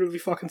president literally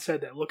fucking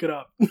said that. Look it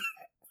up.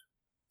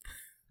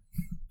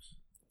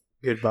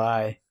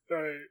 Goodbye. All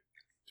right.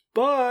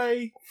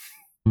 Bye.